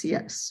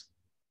 ACS.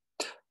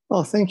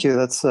 Well, thank you.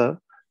 That's a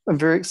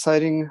very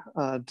exciting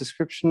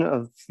description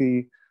of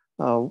the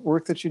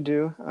work that you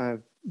do. I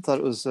thought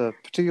it was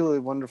particularly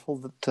wonderful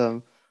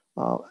that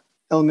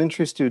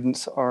elementary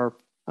students are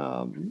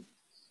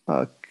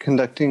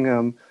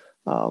conducting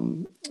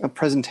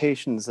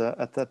presentations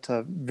at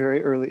that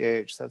very early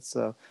age. That's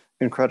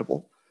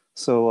incredible.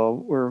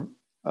 So we're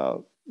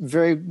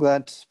very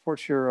glad to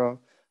support your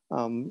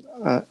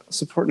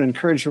support and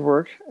encourage your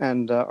work,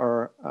 and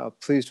are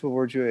pleased to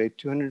award you a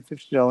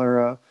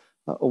 $250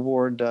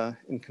 award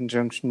in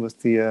conjunction with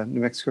the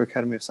New Mexico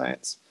Academy of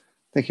Science.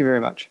 Thank you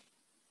very much.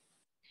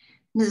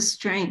 Ms.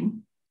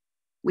 Strain,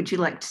 would you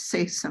like to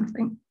say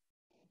something?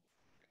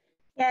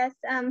 Yes,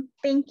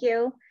 thank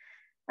you.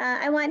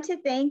 I want to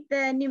thank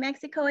the New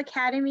Mexico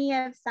Academy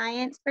of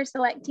Science for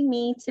selecting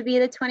me to be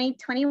the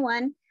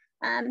 2021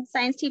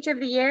 Science Teacher of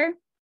the Year.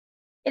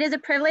 It is a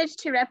privilege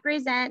to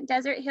represent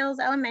Desert Hills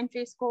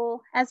Elementary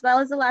School as well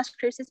as the Las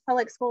Cruces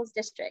Public Schools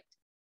District.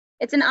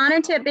 It's an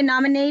honor to have been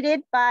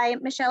nominated by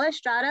Michelle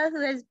Estrada, who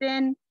has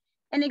been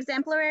an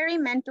exemplary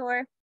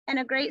mentor and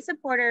a great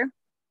supporter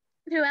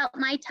throughout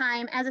my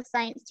time as a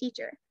science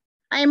teacher.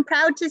 I am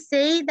proud to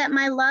say that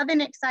my love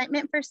and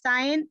excitement for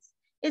science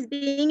is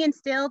being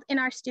instilled in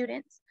our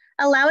students,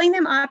 allowing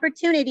them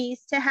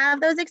opportunities to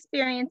have those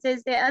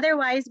experiences they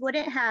otherwise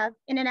wouldn't have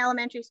in an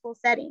elementary school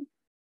setting.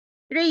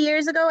 3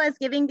 years ago, I was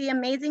given the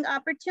amazing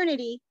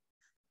opportunity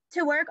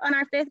to work on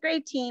our 5th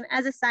grade team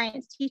as a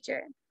science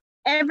teacher.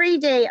 Every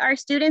day, our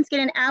students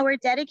get an hour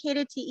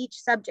dedicated to each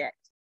subject.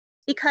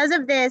 Because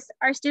of this,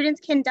 our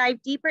students can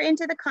dive deeper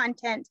into the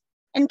content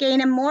and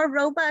gain a more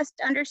robust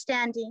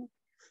understanding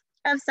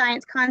of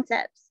science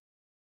concepts.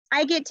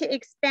 I get to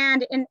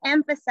expand and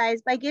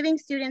emphasize by giving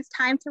students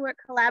time to work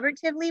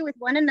collaboratively with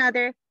one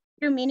another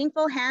through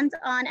meaningful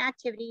hands-on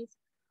activities,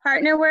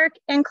 partner work,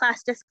 and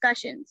class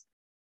discussions.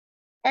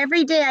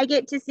 Every day I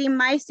get to see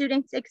my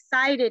students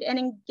excited and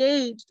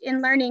engaged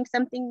in learning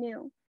something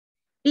new.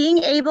 Being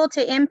able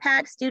to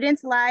impact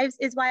students' lives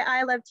is why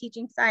I love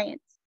teaching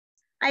science.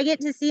 I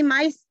get to see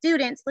my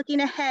students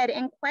looking ahead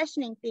and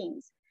questioning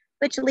things,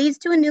 which leads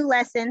to a new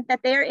lesson that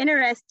they are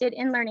interested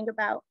in learning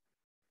about.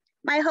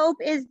 My hope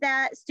is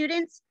that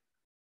students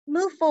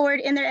move forward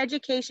in their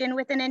education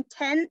with an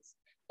intense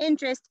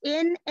interest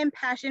in and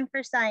passion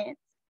for science.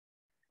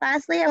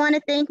 Lastly, I want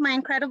to thank my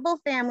incredible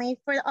family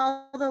for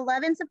all the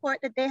love and support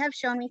that they have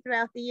shown me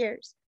throughout the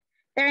years.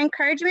 Their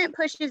encouragement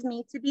pushes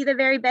me to be the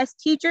very best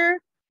teacher,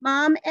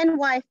 mom, and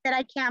wife that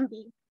I can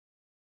be.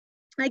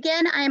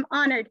 Again, I am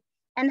honored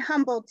and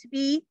humbled to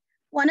be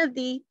one of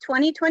the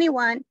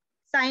 2021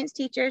 Science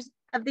Teachers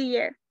of the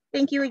Year.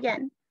 Thank you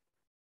again.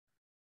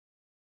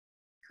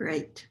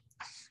 Great,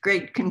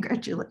 great,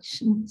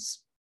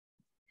 congratulations.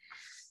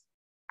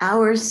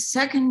 Our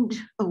second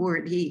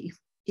awardee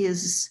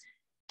is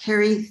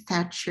Carrie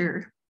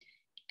Thatcher.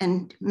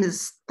 And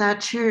Ms.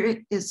 Thatcher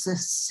is a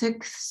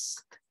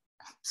sixth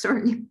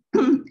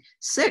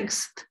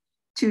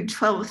to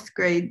 12th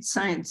grade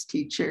science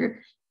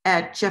teacher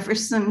at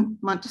Jefferson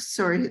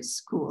Montessori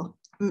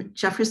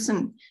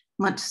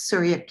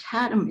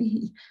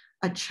Academy,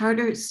 a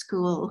charter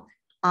school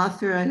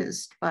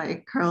authorized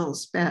by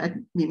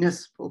Carlsbad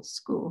Municipal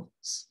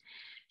Schools.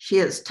 She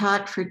has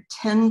taught for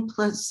 10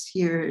 plus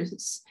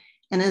years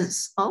and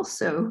is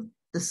also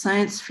the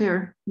science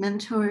fair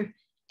mentor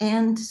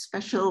and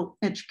special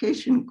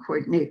education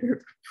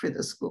coordinator for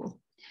the school.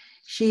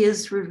 She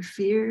is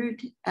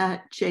revered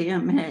at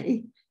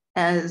JMA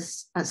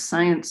as a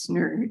science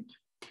nerd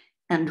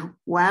and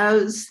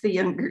wows the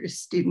younger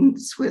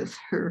students with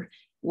her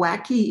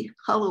wacky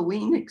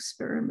Halloween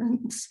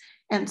experiments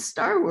and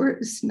Star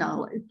Wars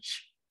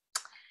knowledge.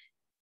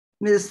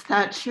 Ms.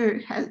 Thatcher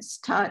has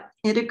taught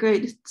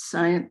integrated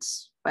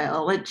science,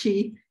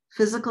 biology,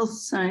 physical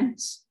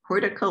science,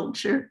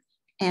 horticulture,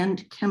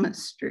 and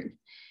chemistry.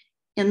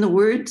 In the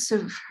words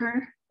of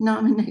her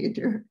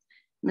nominator,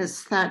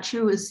 Ms.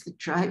 Thatcher was the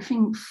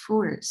driving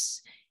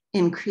force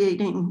in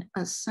creating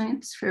a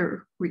science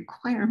fair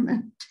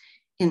requirement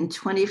in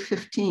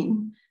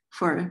 2015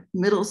 for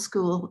middle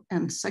school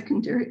and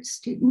secondary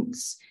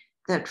students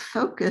that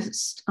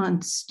focused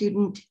on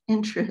student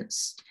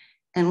interest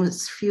and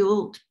was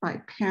fueled by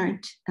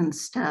parent and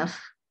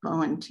staff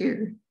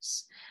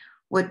volunteers.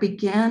 What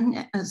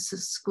began as a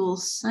school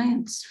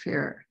science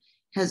fair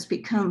has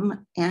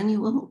become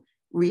annual,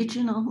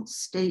 regional,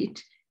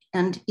 state,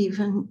 and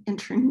even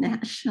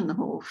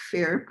international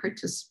fair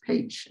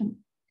participation.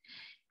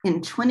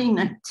 In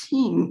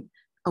 2019,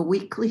 a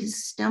weekly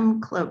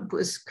STEM club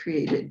was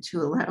created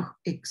to allow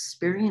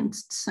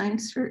experienced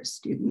science fair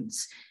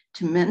students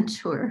to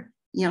mentor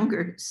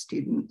younger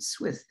students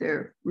with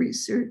their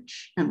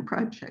research and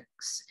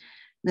projects.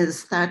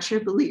 Ms. Thatcher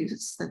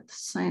believes that the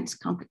science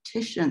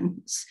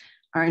competitions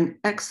are an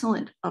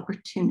excellent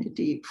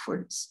opportunity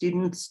for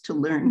students to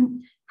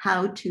learn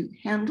how to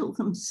handle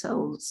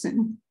themselves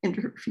in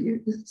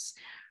interviews,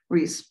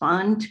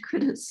 respond to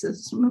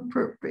criticism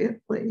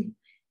appropriately,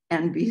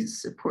 and be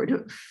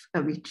supportive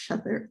of each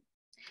other.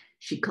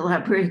 She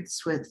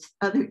collaborates with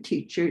other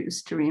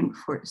teachers to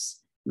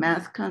reinforce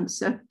math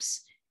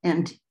concepts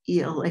and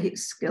ELA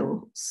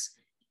skills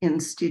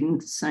in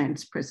student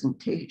science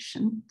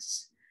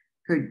presentations.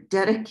 Her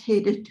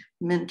dedicated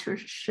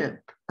mentorship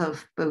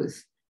of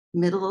both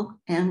middle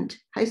and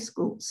high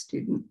school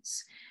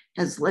students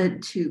has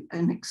led to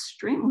an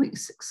extremely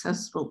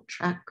successful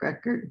track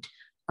record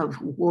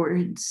of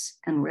awards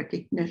and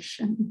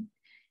recognition,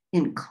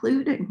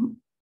 including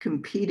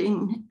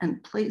competing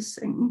and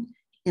placing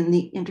in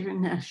the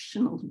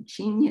International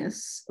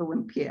Genius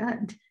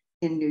Olympiad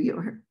in New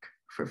York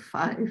for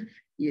 5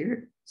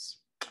 years.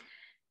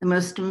 The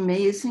most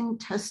amazing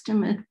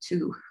testament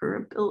to her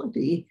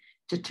ability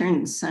to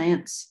turn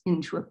science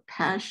into a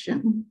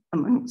passion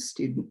among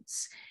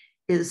students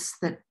is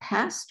that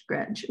past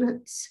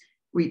graduates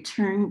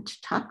return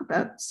to talk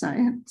about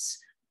science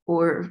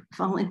or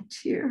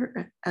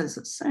volunteer as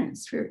a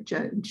science fair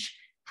judge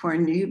for a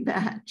new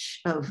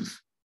batch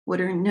of what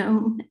are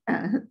known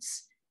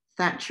as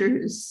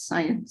Thatcher's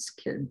Science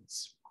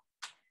Kids.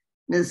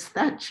 Ms.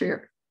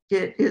 Thatcher,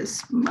 it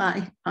is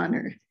my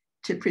honor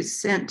to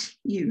present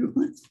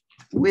you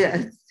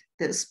with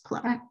this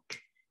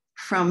plaque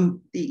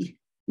from the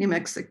New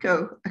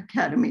Mexico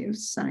Academy of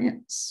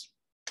Science.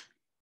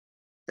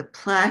 The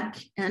plaque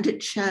and a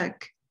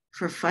check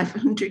for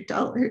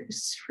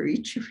 $500 for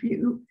each of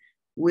you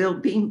will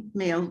be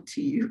mailed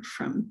to you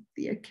from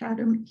the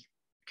Academy.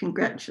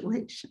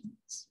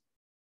 Congratulations.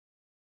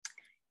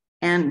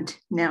 And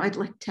now I'd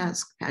like to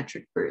ask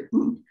Patrick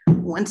Burton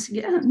once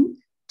again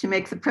to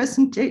make the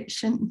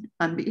presentation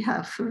on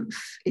behalf of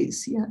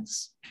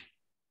ACS.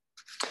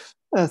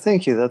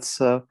 Thank you. That's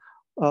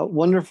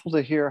wonderful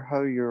to hear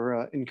how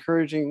you're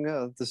encouraging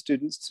the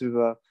students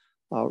to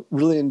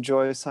really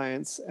enjoy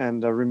science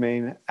and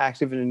remain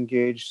active and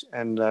engaged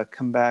and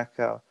come back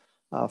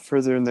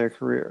further in their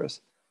careers.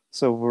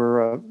 So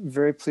we're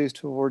very pleased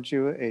to award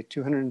you a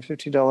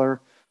 $250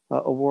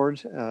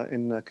 award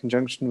in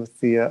conjunction with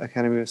the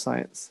Academy of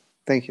Science.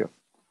 Thank you.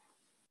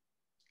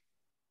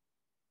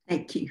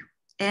 Thank you.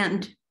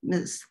 And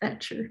Ms.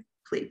 Thatcher,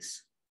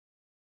 please.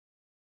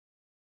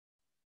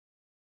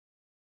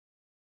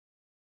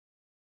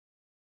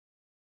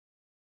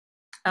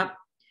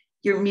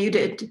 You're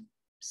muted.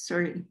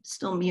 Sorry,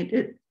 still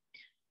muted.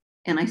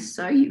 And I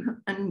saw you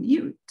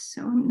unmute,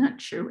 so I'm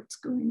not sure what's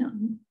going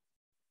on.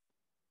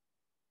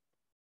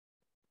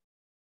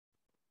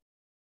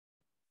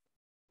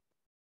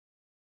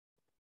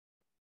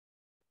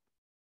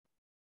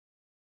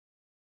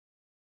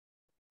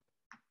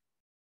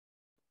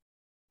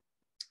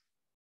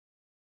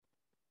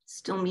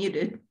 Still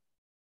muted.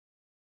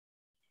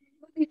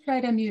 Let me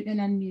try to mute and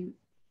unmute.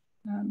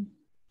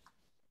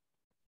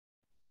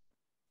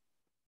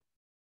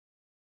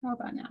 How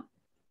about now?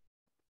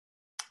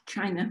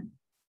 China.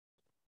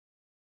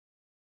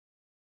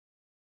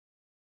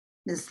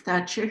 Ms.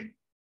 Thatcher.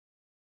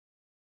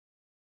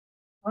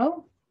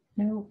 Oh,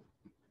 no.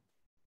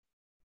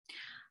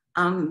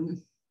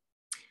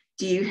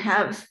 Do you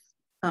have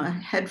a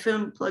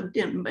headphone plugged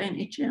in by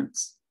any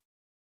chance?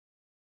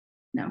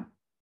 No.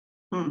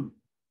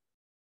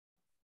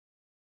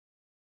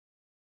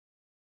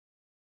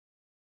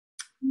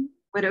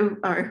 What do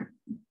our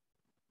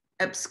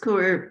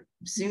EPSCoR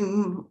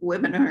Zoom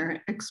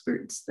webinar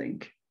experts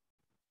think?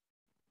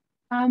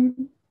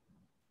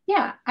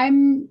 Yeah,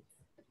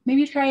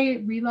 maybe try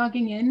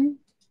relogging in,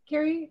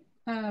 Carrie.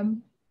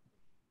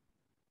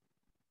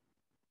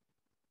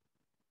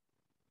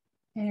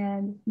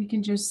 And we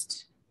can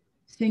just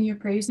sing your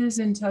praises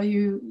until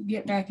you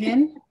get back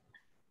in.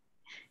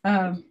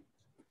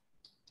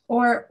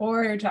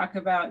 Or talk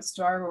about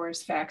Star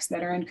Wars facts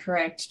that are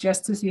incorrect,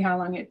 just to see how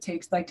long it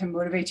takes, like to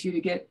motivate you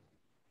to get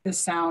the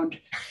sound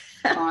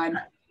on.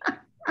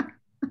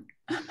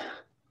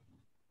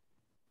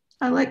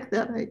 I like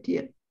that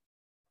idea.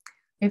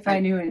 If I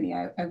knew any,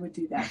 I would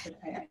do that, but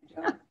I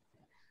don't.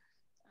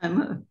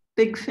 I'm a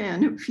big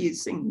fan of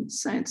using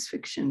science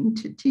fiction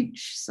to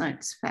teach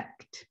science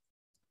fact.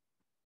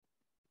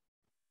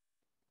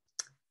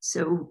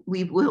 So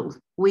we will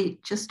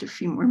wait just a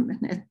few more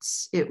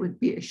minutes. It would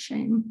be a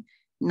shame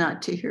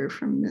not to hear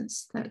from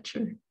Ms.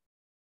 Thatcher.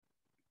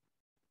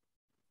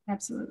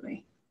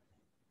 Absolutely.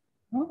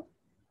 Oh,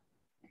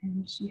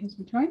 and she has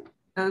rejoined.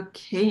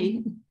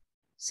 Okay,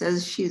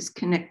 says she's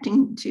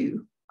connecting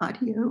to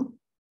audio.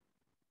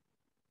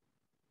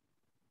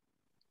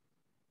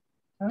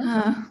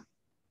 Oh.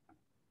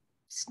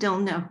 Still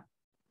no.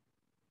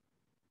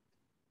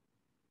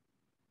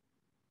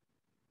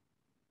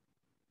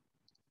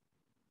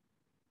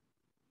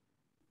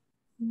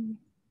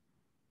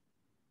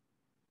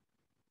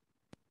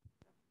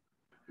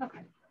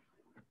 Okay.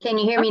 Can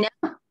you hear me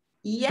now?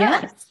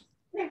 Yes.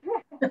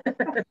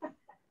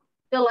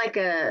 Feel like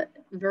a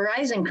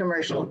Verizon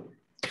commercial.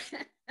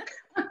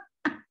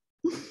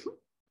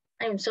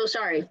 I'm so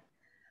sorry.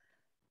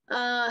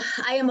 I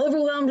am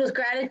overwhelmed with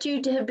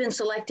gratitude to have been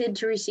selected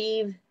to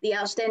receive the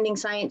Outstanding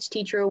Science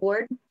Teacher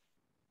Award.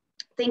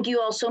 Thank you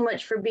all so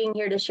much for being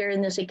here to share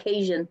in this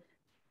occasion.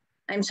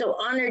 I'm so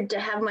honored to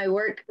have my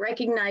work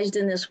recognized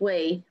in this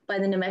way by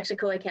the New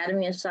Mexico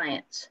Academy of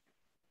Science.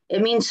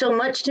 It means so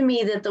much to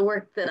me that the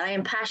work that I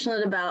am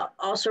passionate about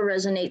also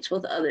resonates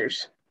with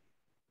others.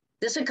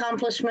 This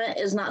accomplishment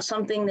is not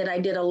something that I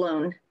did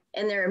alone,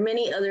 and there are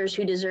many others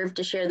who deserve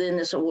to share in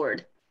this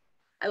award.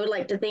 I would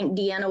like to thank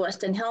Deanna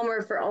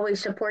Weston-Helmer for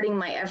always supporting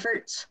my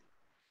efforts,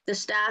 the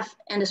staff,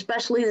 and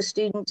especially the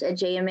students at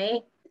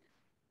JMA.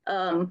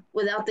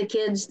 Without the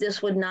kids,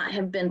 this would not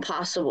have been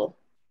possible.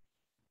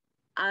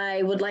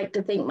 I would like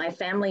to thank my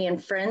family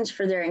and friends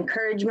for their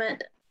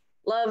encouragement,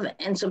 love,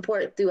 and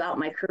support throughout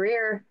my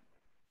career.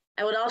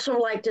 I would also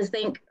like to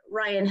thank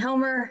Ryan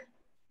Helmer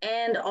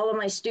and all of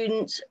my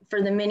students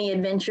for the many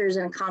adventures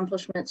and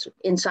accomplishments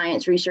in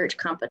science research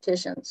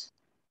competitions.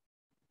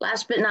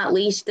 Last but not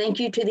least, thank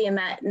you to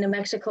the New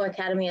Mexico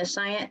Academy of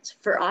Science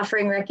for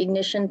offering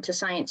recognition to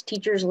science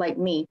teachers like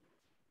me.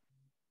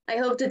 I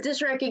hope that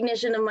this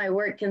recognition of my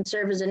work can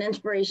serve as an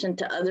inspiration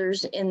to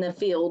others in the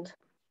field.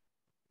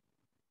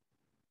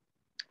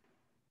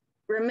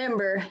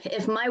 Remember,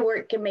 if my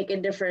work can make a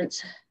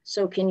difference,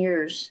 so can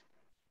yours.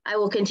 I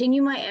will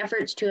continue my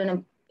efforts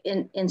to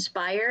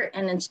inspire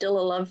and instill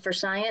a love for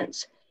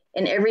science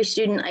in every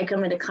student I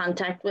come into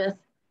contact with,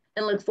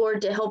 and look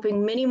forward to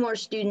helping many more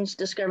students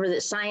discover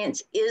that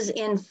science is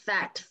in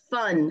fact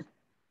fun.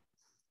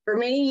 For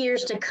many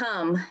years to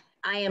come,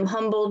 I am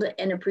humbled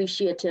and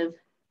appreciative.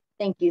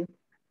 Thank you.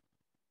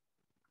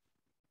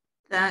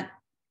 That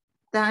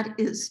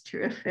is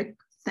terrific.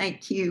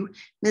 Thank you.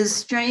 Ms.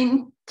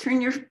 Strain,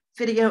 turn your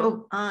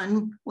video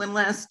on one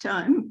last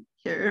time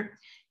here,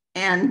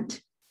 and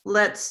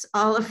let's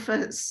all of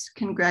us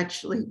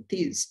congratulate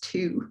these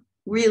two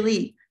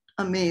really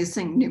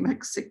amazing New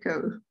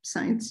Mexico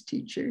science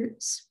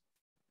teachers.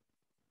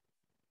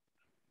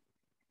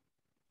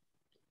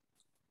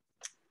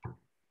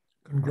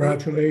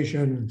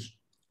 Congratulations.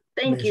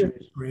 Thank you.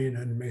 Ms. Green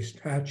and Ms.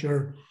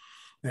 Thatcher.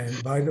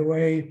 And by the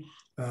way,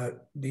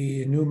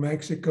 the New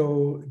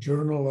Mexico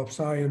Journal of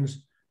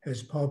Science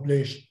has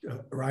published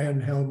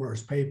Ryan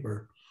Helmer's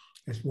paper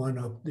as one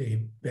of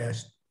the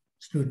best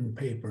student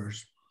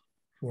papers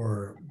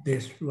for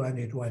this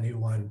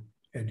 2021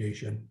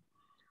 edition.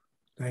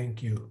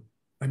 Thank you.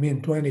 I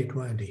mean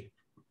 2020.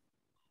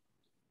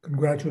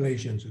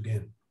 Congratulations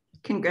again.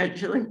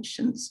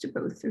 Congratulations to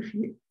both of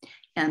you.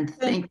 And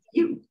thank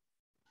you.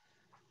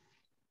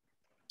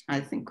 I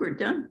think we're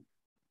done.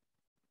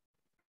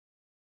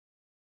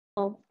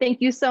 Well,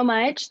 thank you so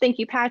much. Thank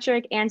you,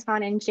 Patrick,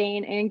 Anton, and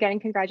Jane. And again,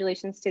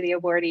 congratulations to the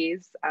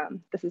awardees.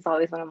 This is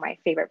always one of my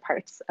favorite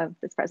parts of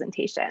this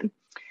presentation.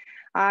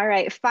 All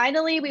right,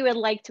 finally, we would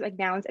like to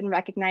announce and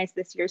recognize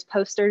this year's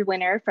poster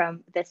winner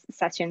from this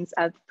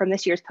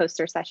year's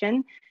poster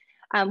session.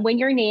 When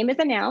your name is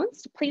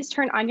announced, please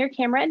turn on your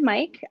camera and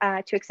mic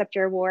to accept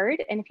your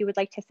award. And if you would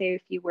like to say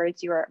a few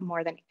words, you are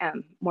more than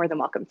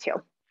welcome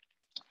to.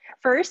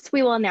 First,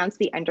 we will announce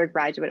the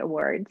undergraduate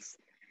awards.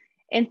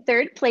 In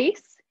third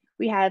place,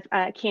 we have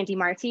Candy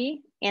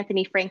Marty,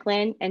 Anthony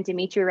Franklin, and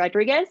Dimitri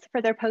Rodriguez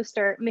for their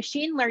poster,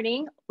 Machine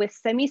Learning with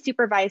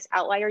Semi-Supervised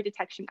Outlier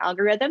Detection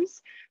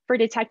Algorithms for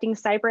Detecting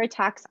Cyber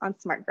Attacks on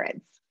Smart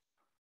Grids.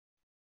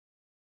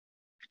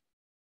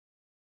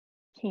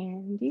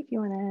 Candy, if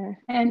you wanna.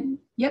 And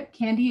yep,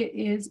 Candy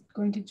is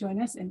going to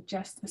join us in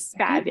just a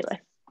second. Fabulous,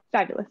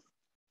 fabulous.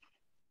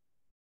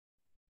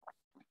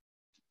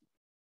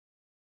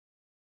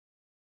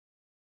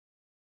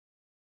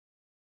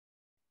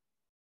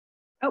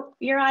 Oh,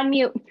 you're on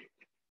mute.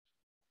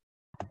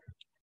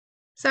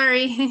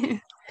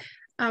 Sorry.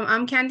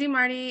 I'm Candy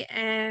Marty,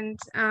 and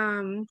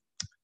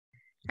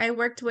I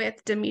worked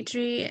with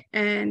Dimitri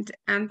Rodriguez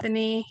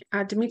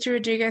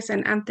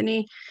and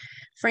Anthony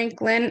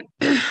Franklin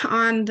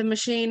on the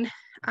machine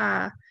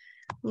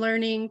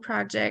learning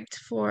project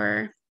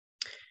for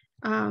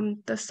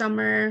the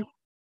summer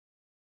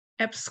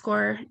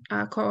EPSCoR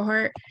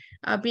cohort.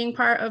 Being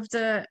part of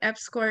the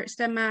EPSCoR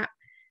STEM Map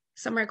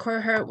summer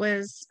cohort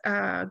was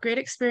a great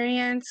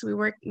experience.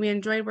 We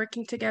enjoyed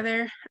working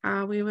together.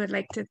 We would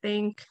like to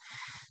thank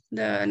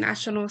the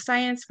National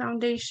Science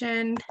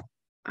Foundation,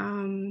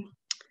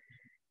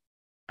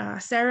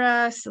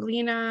 Sarah,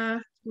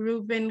 Selena,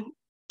 Ruben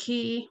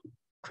Key,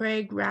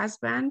 Craig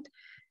Rasband,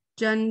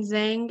 Jun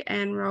Zhang,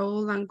 and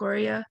Raul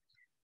Longoria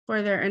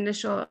for their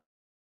initial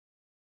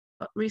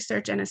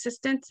research and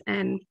assistance.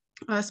 And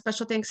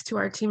special thanks to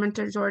our team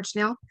mentor, George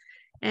Neal,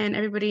 and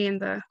everybody in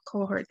the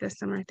cohort this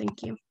summer.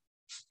 Thank you.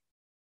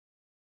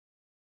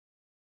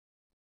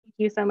 Thank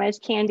you so much,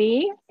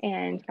 Candy,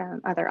 and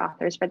other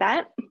authors for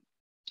that.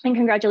 And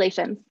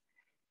congratulations.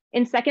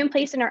 In second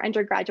place in our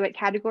undergraduate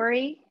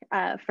category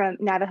from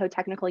Navajo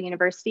Technical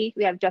University,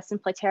 we have Justin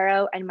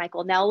Platero and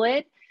Michael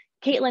Nelwood,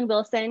 Caitlin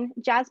Wilson,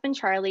 Jasmine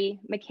Charlie,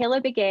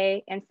 Michaela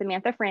Begay, and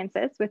Samantha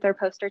Francis with their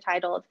poster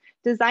titled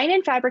Design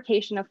and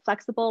Fabrication of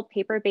Flexible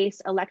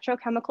Paper-Based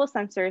Electrochemical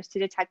Sensors to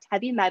Detect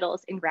Heavy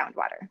Metals in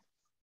Groundwater.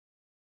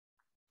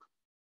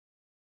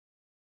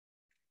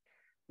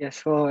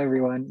 Yes, hello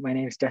everyone. My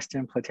name is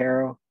Justin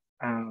Platero.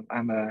 I'm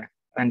an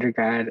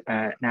undergrad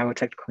at Navajo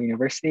Technical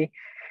University.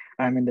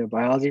 I'm in the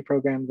biology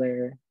program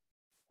there.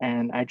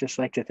 And I'd just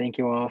like to thank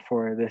you all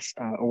for this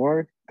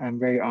award. I'm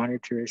very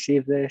honored to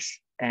receive this.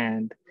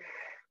 And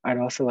I'd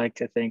also like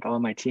to thank all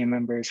my team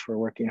members for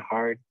working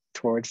hard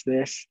towards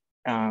this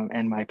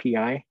and my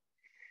PI.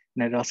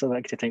 And I'd also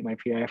like to thank my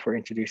PI for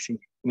introducing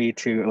me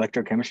to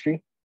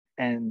electrochemistry.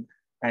 And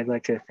I'd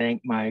like to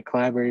thank my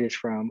collaborators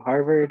from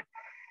Harvard.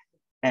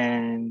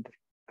 And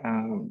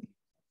I'm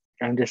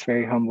just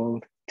very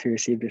humbled to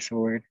receive this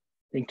award.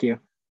 Thank you.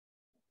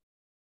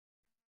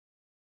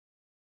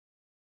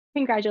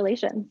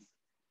 Congratulations.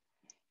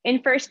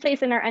 In first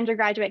place in our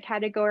undergraduate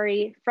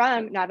category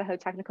from Navajo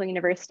Technical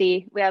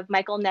University, we have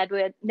Michael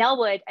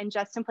Nelwood and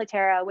Justin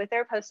Platero with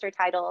their poster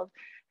titled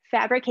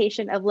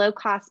Fabrication of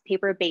Low-Cost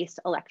Paper-Based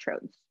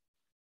Electrodes.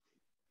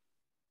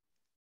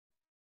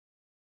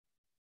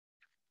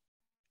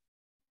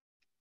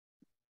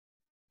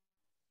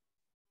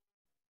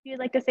 You'd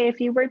like to say a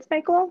few words,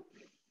 Michael?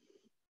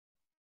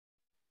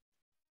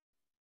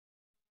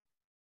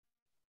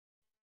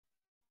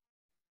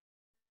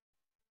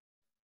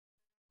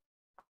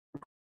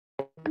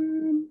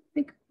 I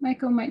think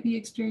Michael might be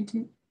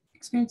experiencing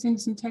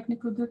some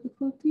technical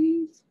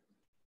difficulties.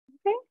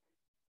 Okay.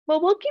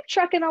 Well, we'll keep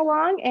trucking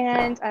along,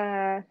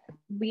 and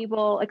we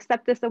will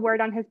accept this award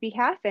on his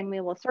behalf, and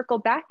we will circle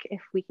back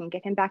if we can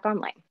get him back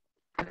online.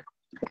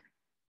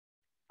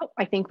 Oh,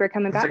 I think we're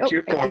coming back. Thank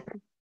you for,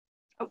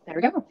 there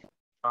we go.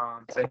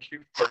 Thank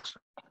you for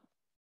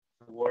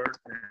the award,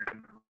 and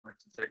I'd like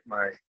to thank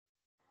my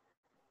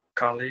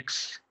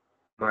colleagues,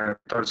 my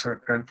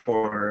doctorate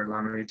for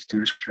allowing me to do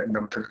this.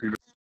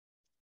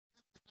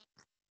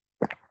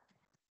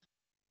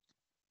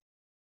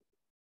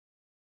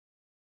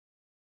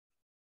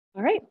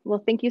 All right,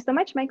 well, thank you so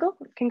much, Michael.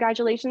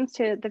 Congratulations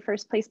to the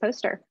first place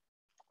poster.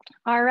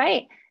 All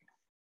right,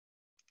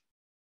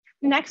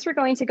 next we're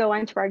going to go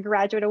on to our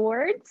graduate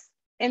awards.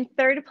 In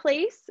third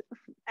place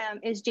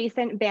is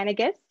Jason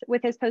Banagas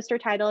with his poster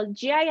titled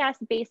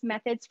GIS-based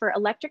methods for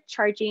electric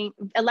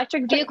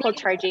vehicle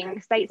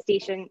charging site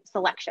station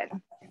selection.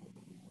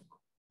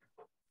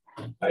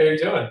 How are you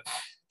doing?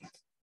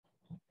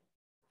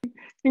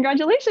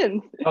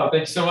 Congratulations. Oh,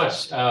 thanks so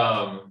much.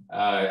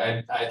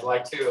 I'd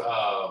like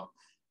to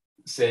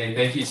say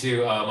thank you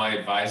to my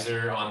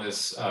advisor on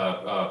this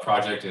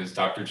project is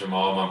Dr.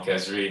 Jamal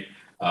Momkezri.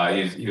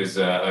 He was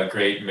a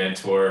great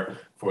mentor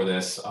for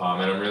this, and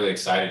I'm really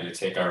excited to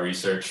take our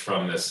research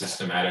from the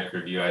systematic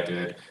review I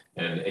did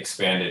and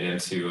expand it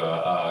into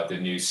the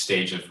new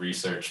stage of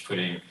research,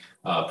 putting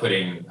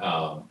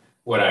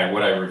what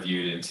I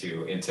reviewed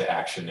into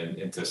action and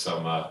into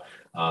some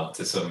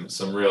to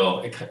some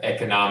real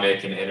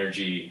economic and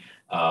energy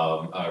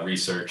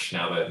research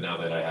now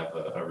that I have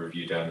a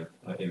review done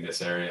in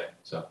this area.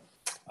 So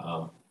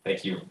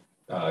thank you,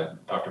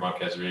 Dr.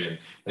 Momkezri, and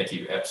thank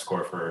you,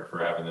 EPSCoR,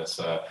 for having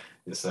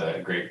this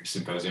great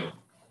symposium.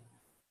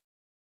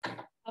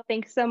 Well,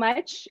 thanks so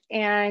much.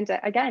 And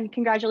again,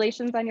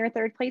 congratulations on your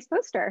third place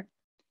poster.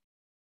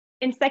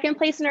 In second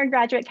place in our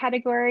graduate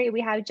category, we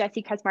have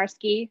Jesse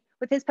Kazmarski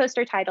with his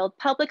poster titled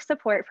Public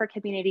Support for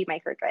Community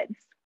Microgrids.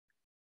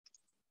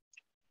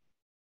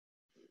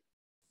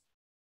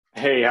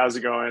 Hey, how's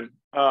it going?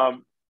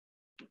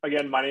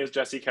 Again, my name is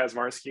Jesse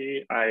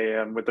Kazmarski.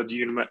 I am with the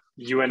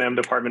UNM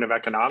Department of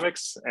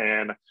Economics,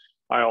 and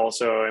I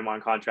also am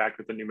on contract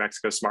with the New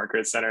Mexico Smart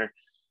Grid Center.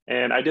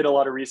 And I did a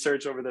lot of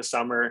research over the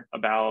summer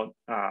about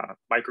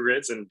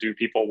microgrids and do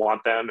people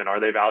want them and are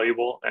they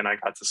valuable? And I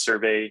got to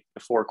survey the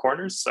four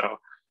corners, so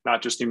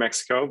not just New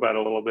Mexico, but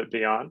a little bit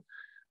beyond.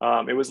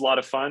 It was a lot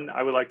of fun.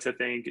 I would like to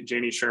thank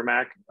Janie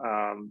Shermack,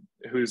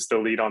 who's the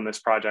lead on this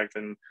project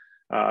and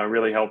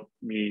really helped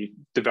me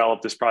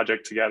develop this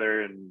project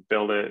together and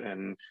build it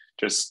and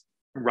just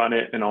run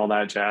it and all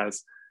that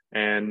jazz.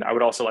 And I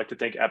would also like to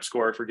thank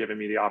EPSCoR for giving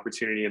me the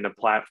opportunity and the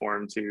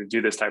platform to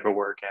do this type of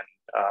work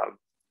and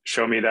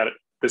show me that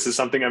this is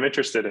something I'm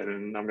interested in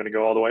and I'm going to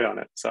go all the way on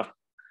it. So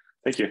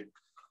thank you.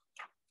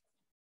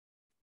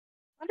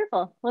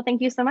 Wonderful. Well,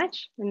 thank you so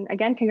much. And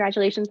again,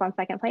 congratulations on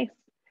second place.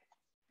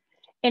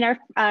 In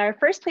our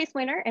first place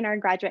winner in our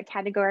graduate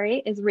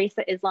category is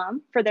Raisa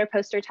Islam for their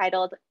poster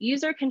titled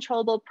User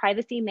Controllable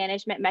Privacy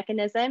Management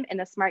Mechanism in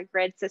the Smart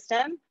Grid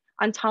System,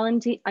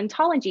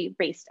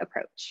 Ontology-Based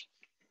Approach.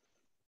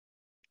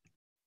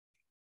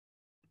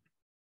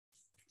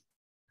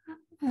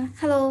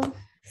 Hello.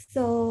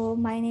 So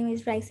my name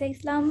is Raisa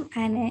Islam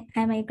and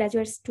I'm a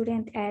graduate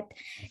student at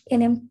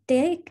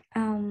NMTech.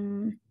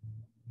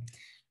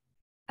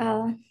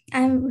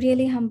 I'm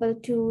really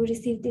humbled to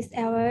receive this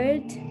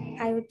award.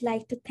 I would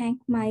like to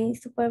thank my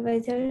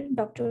supervisor,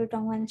 Dr.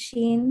 Dongwan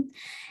Shin,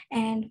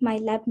 and my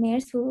lab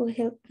mates who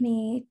helped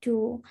me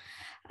to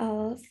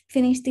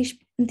finish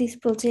this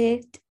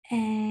project,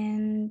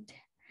 and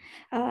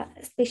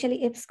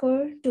especially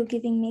EPSCoR to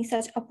giving me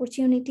such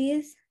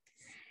opportunities.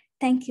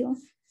 Thank you.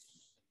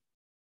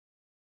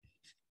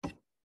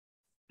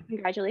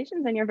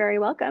 Congratulations, and you're very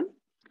welcome.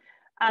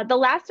 The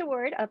last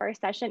award of our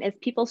session is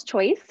People's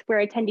Choice,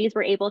 where attendees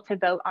were able to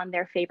vote on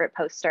their favorite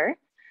poster.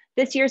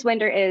 This year's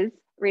winner is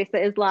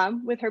Raisa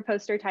Islam with her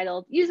poster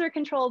titled User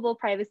Controllable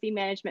Privacy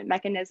Management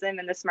Mechanism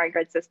in the Smart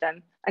Grid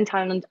System,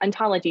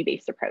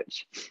 Ontology-Based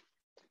Approach.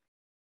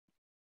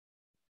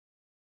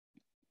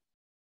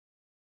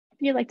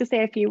 If you'd like to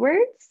say a few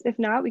words, if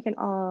not, we can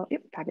all,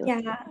 yep, fabulous.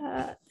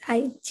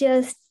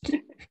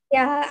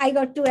 Yeah, I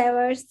got 2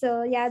 awards,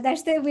 so yeah,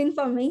 that's the win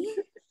for me.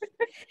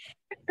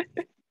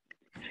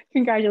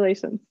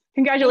 Congratulations.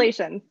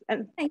 Congratulations.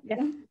 And thank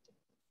you.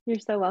 You're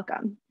so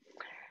welcome.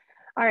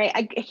 All right,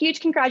 a huge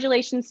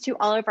congratulations to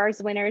all of our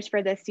winners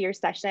for this year's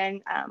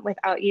session.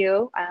 Without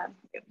you,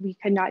 we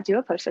could not do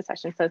a poster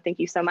session, so thank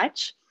you so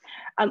much.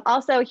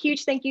 Also, a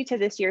huge thank you to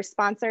this year's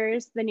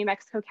sponsors, the New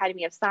Mexico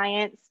Academy of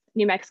Science,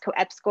 New Mexico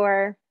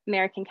EPSCoR,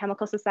 American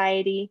Chemical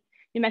Society,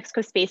 New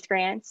Mexico Space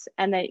Grants,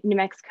 and the New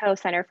Mexico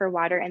Center for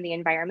Water and the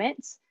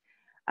Environment.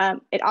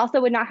 It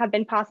also would not have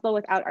been possible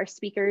without our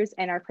speakers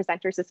and our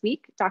presenters this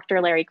week, Dr.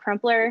 Larry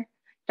Crumpler,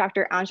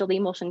 Dr. Anjali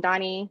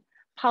Mulchandani,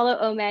 Paulo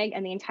Omeg,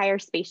 and the entire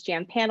Space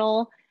Jam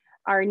panel,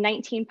 our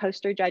 19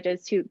 poster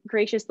judges who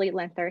graciously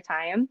lent their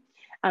time,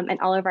 and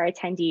all of our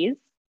attendees.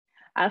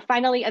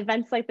 Finally,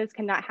 events like this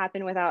cannot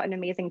happen without an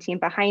amazing team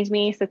behind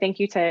me. So thank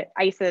you to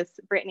Isis,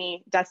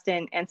 Brittany,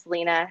 Dustin, and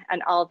Selena,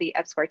 and all of the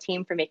EPSCoR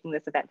team for making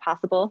this event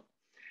possible.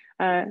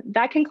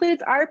 That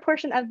concludes our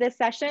portion of this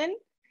session.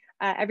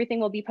 Everything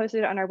will be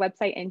posted on our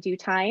website in due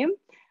time.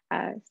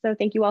 So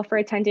thank you all for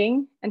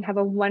attending and have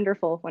a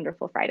wonderful,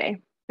 wonderful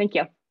Friday. Thank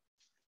you.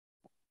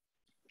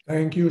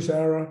 Thank you,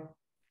 Sarah.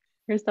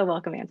 You're so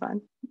welcome,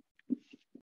 Anton.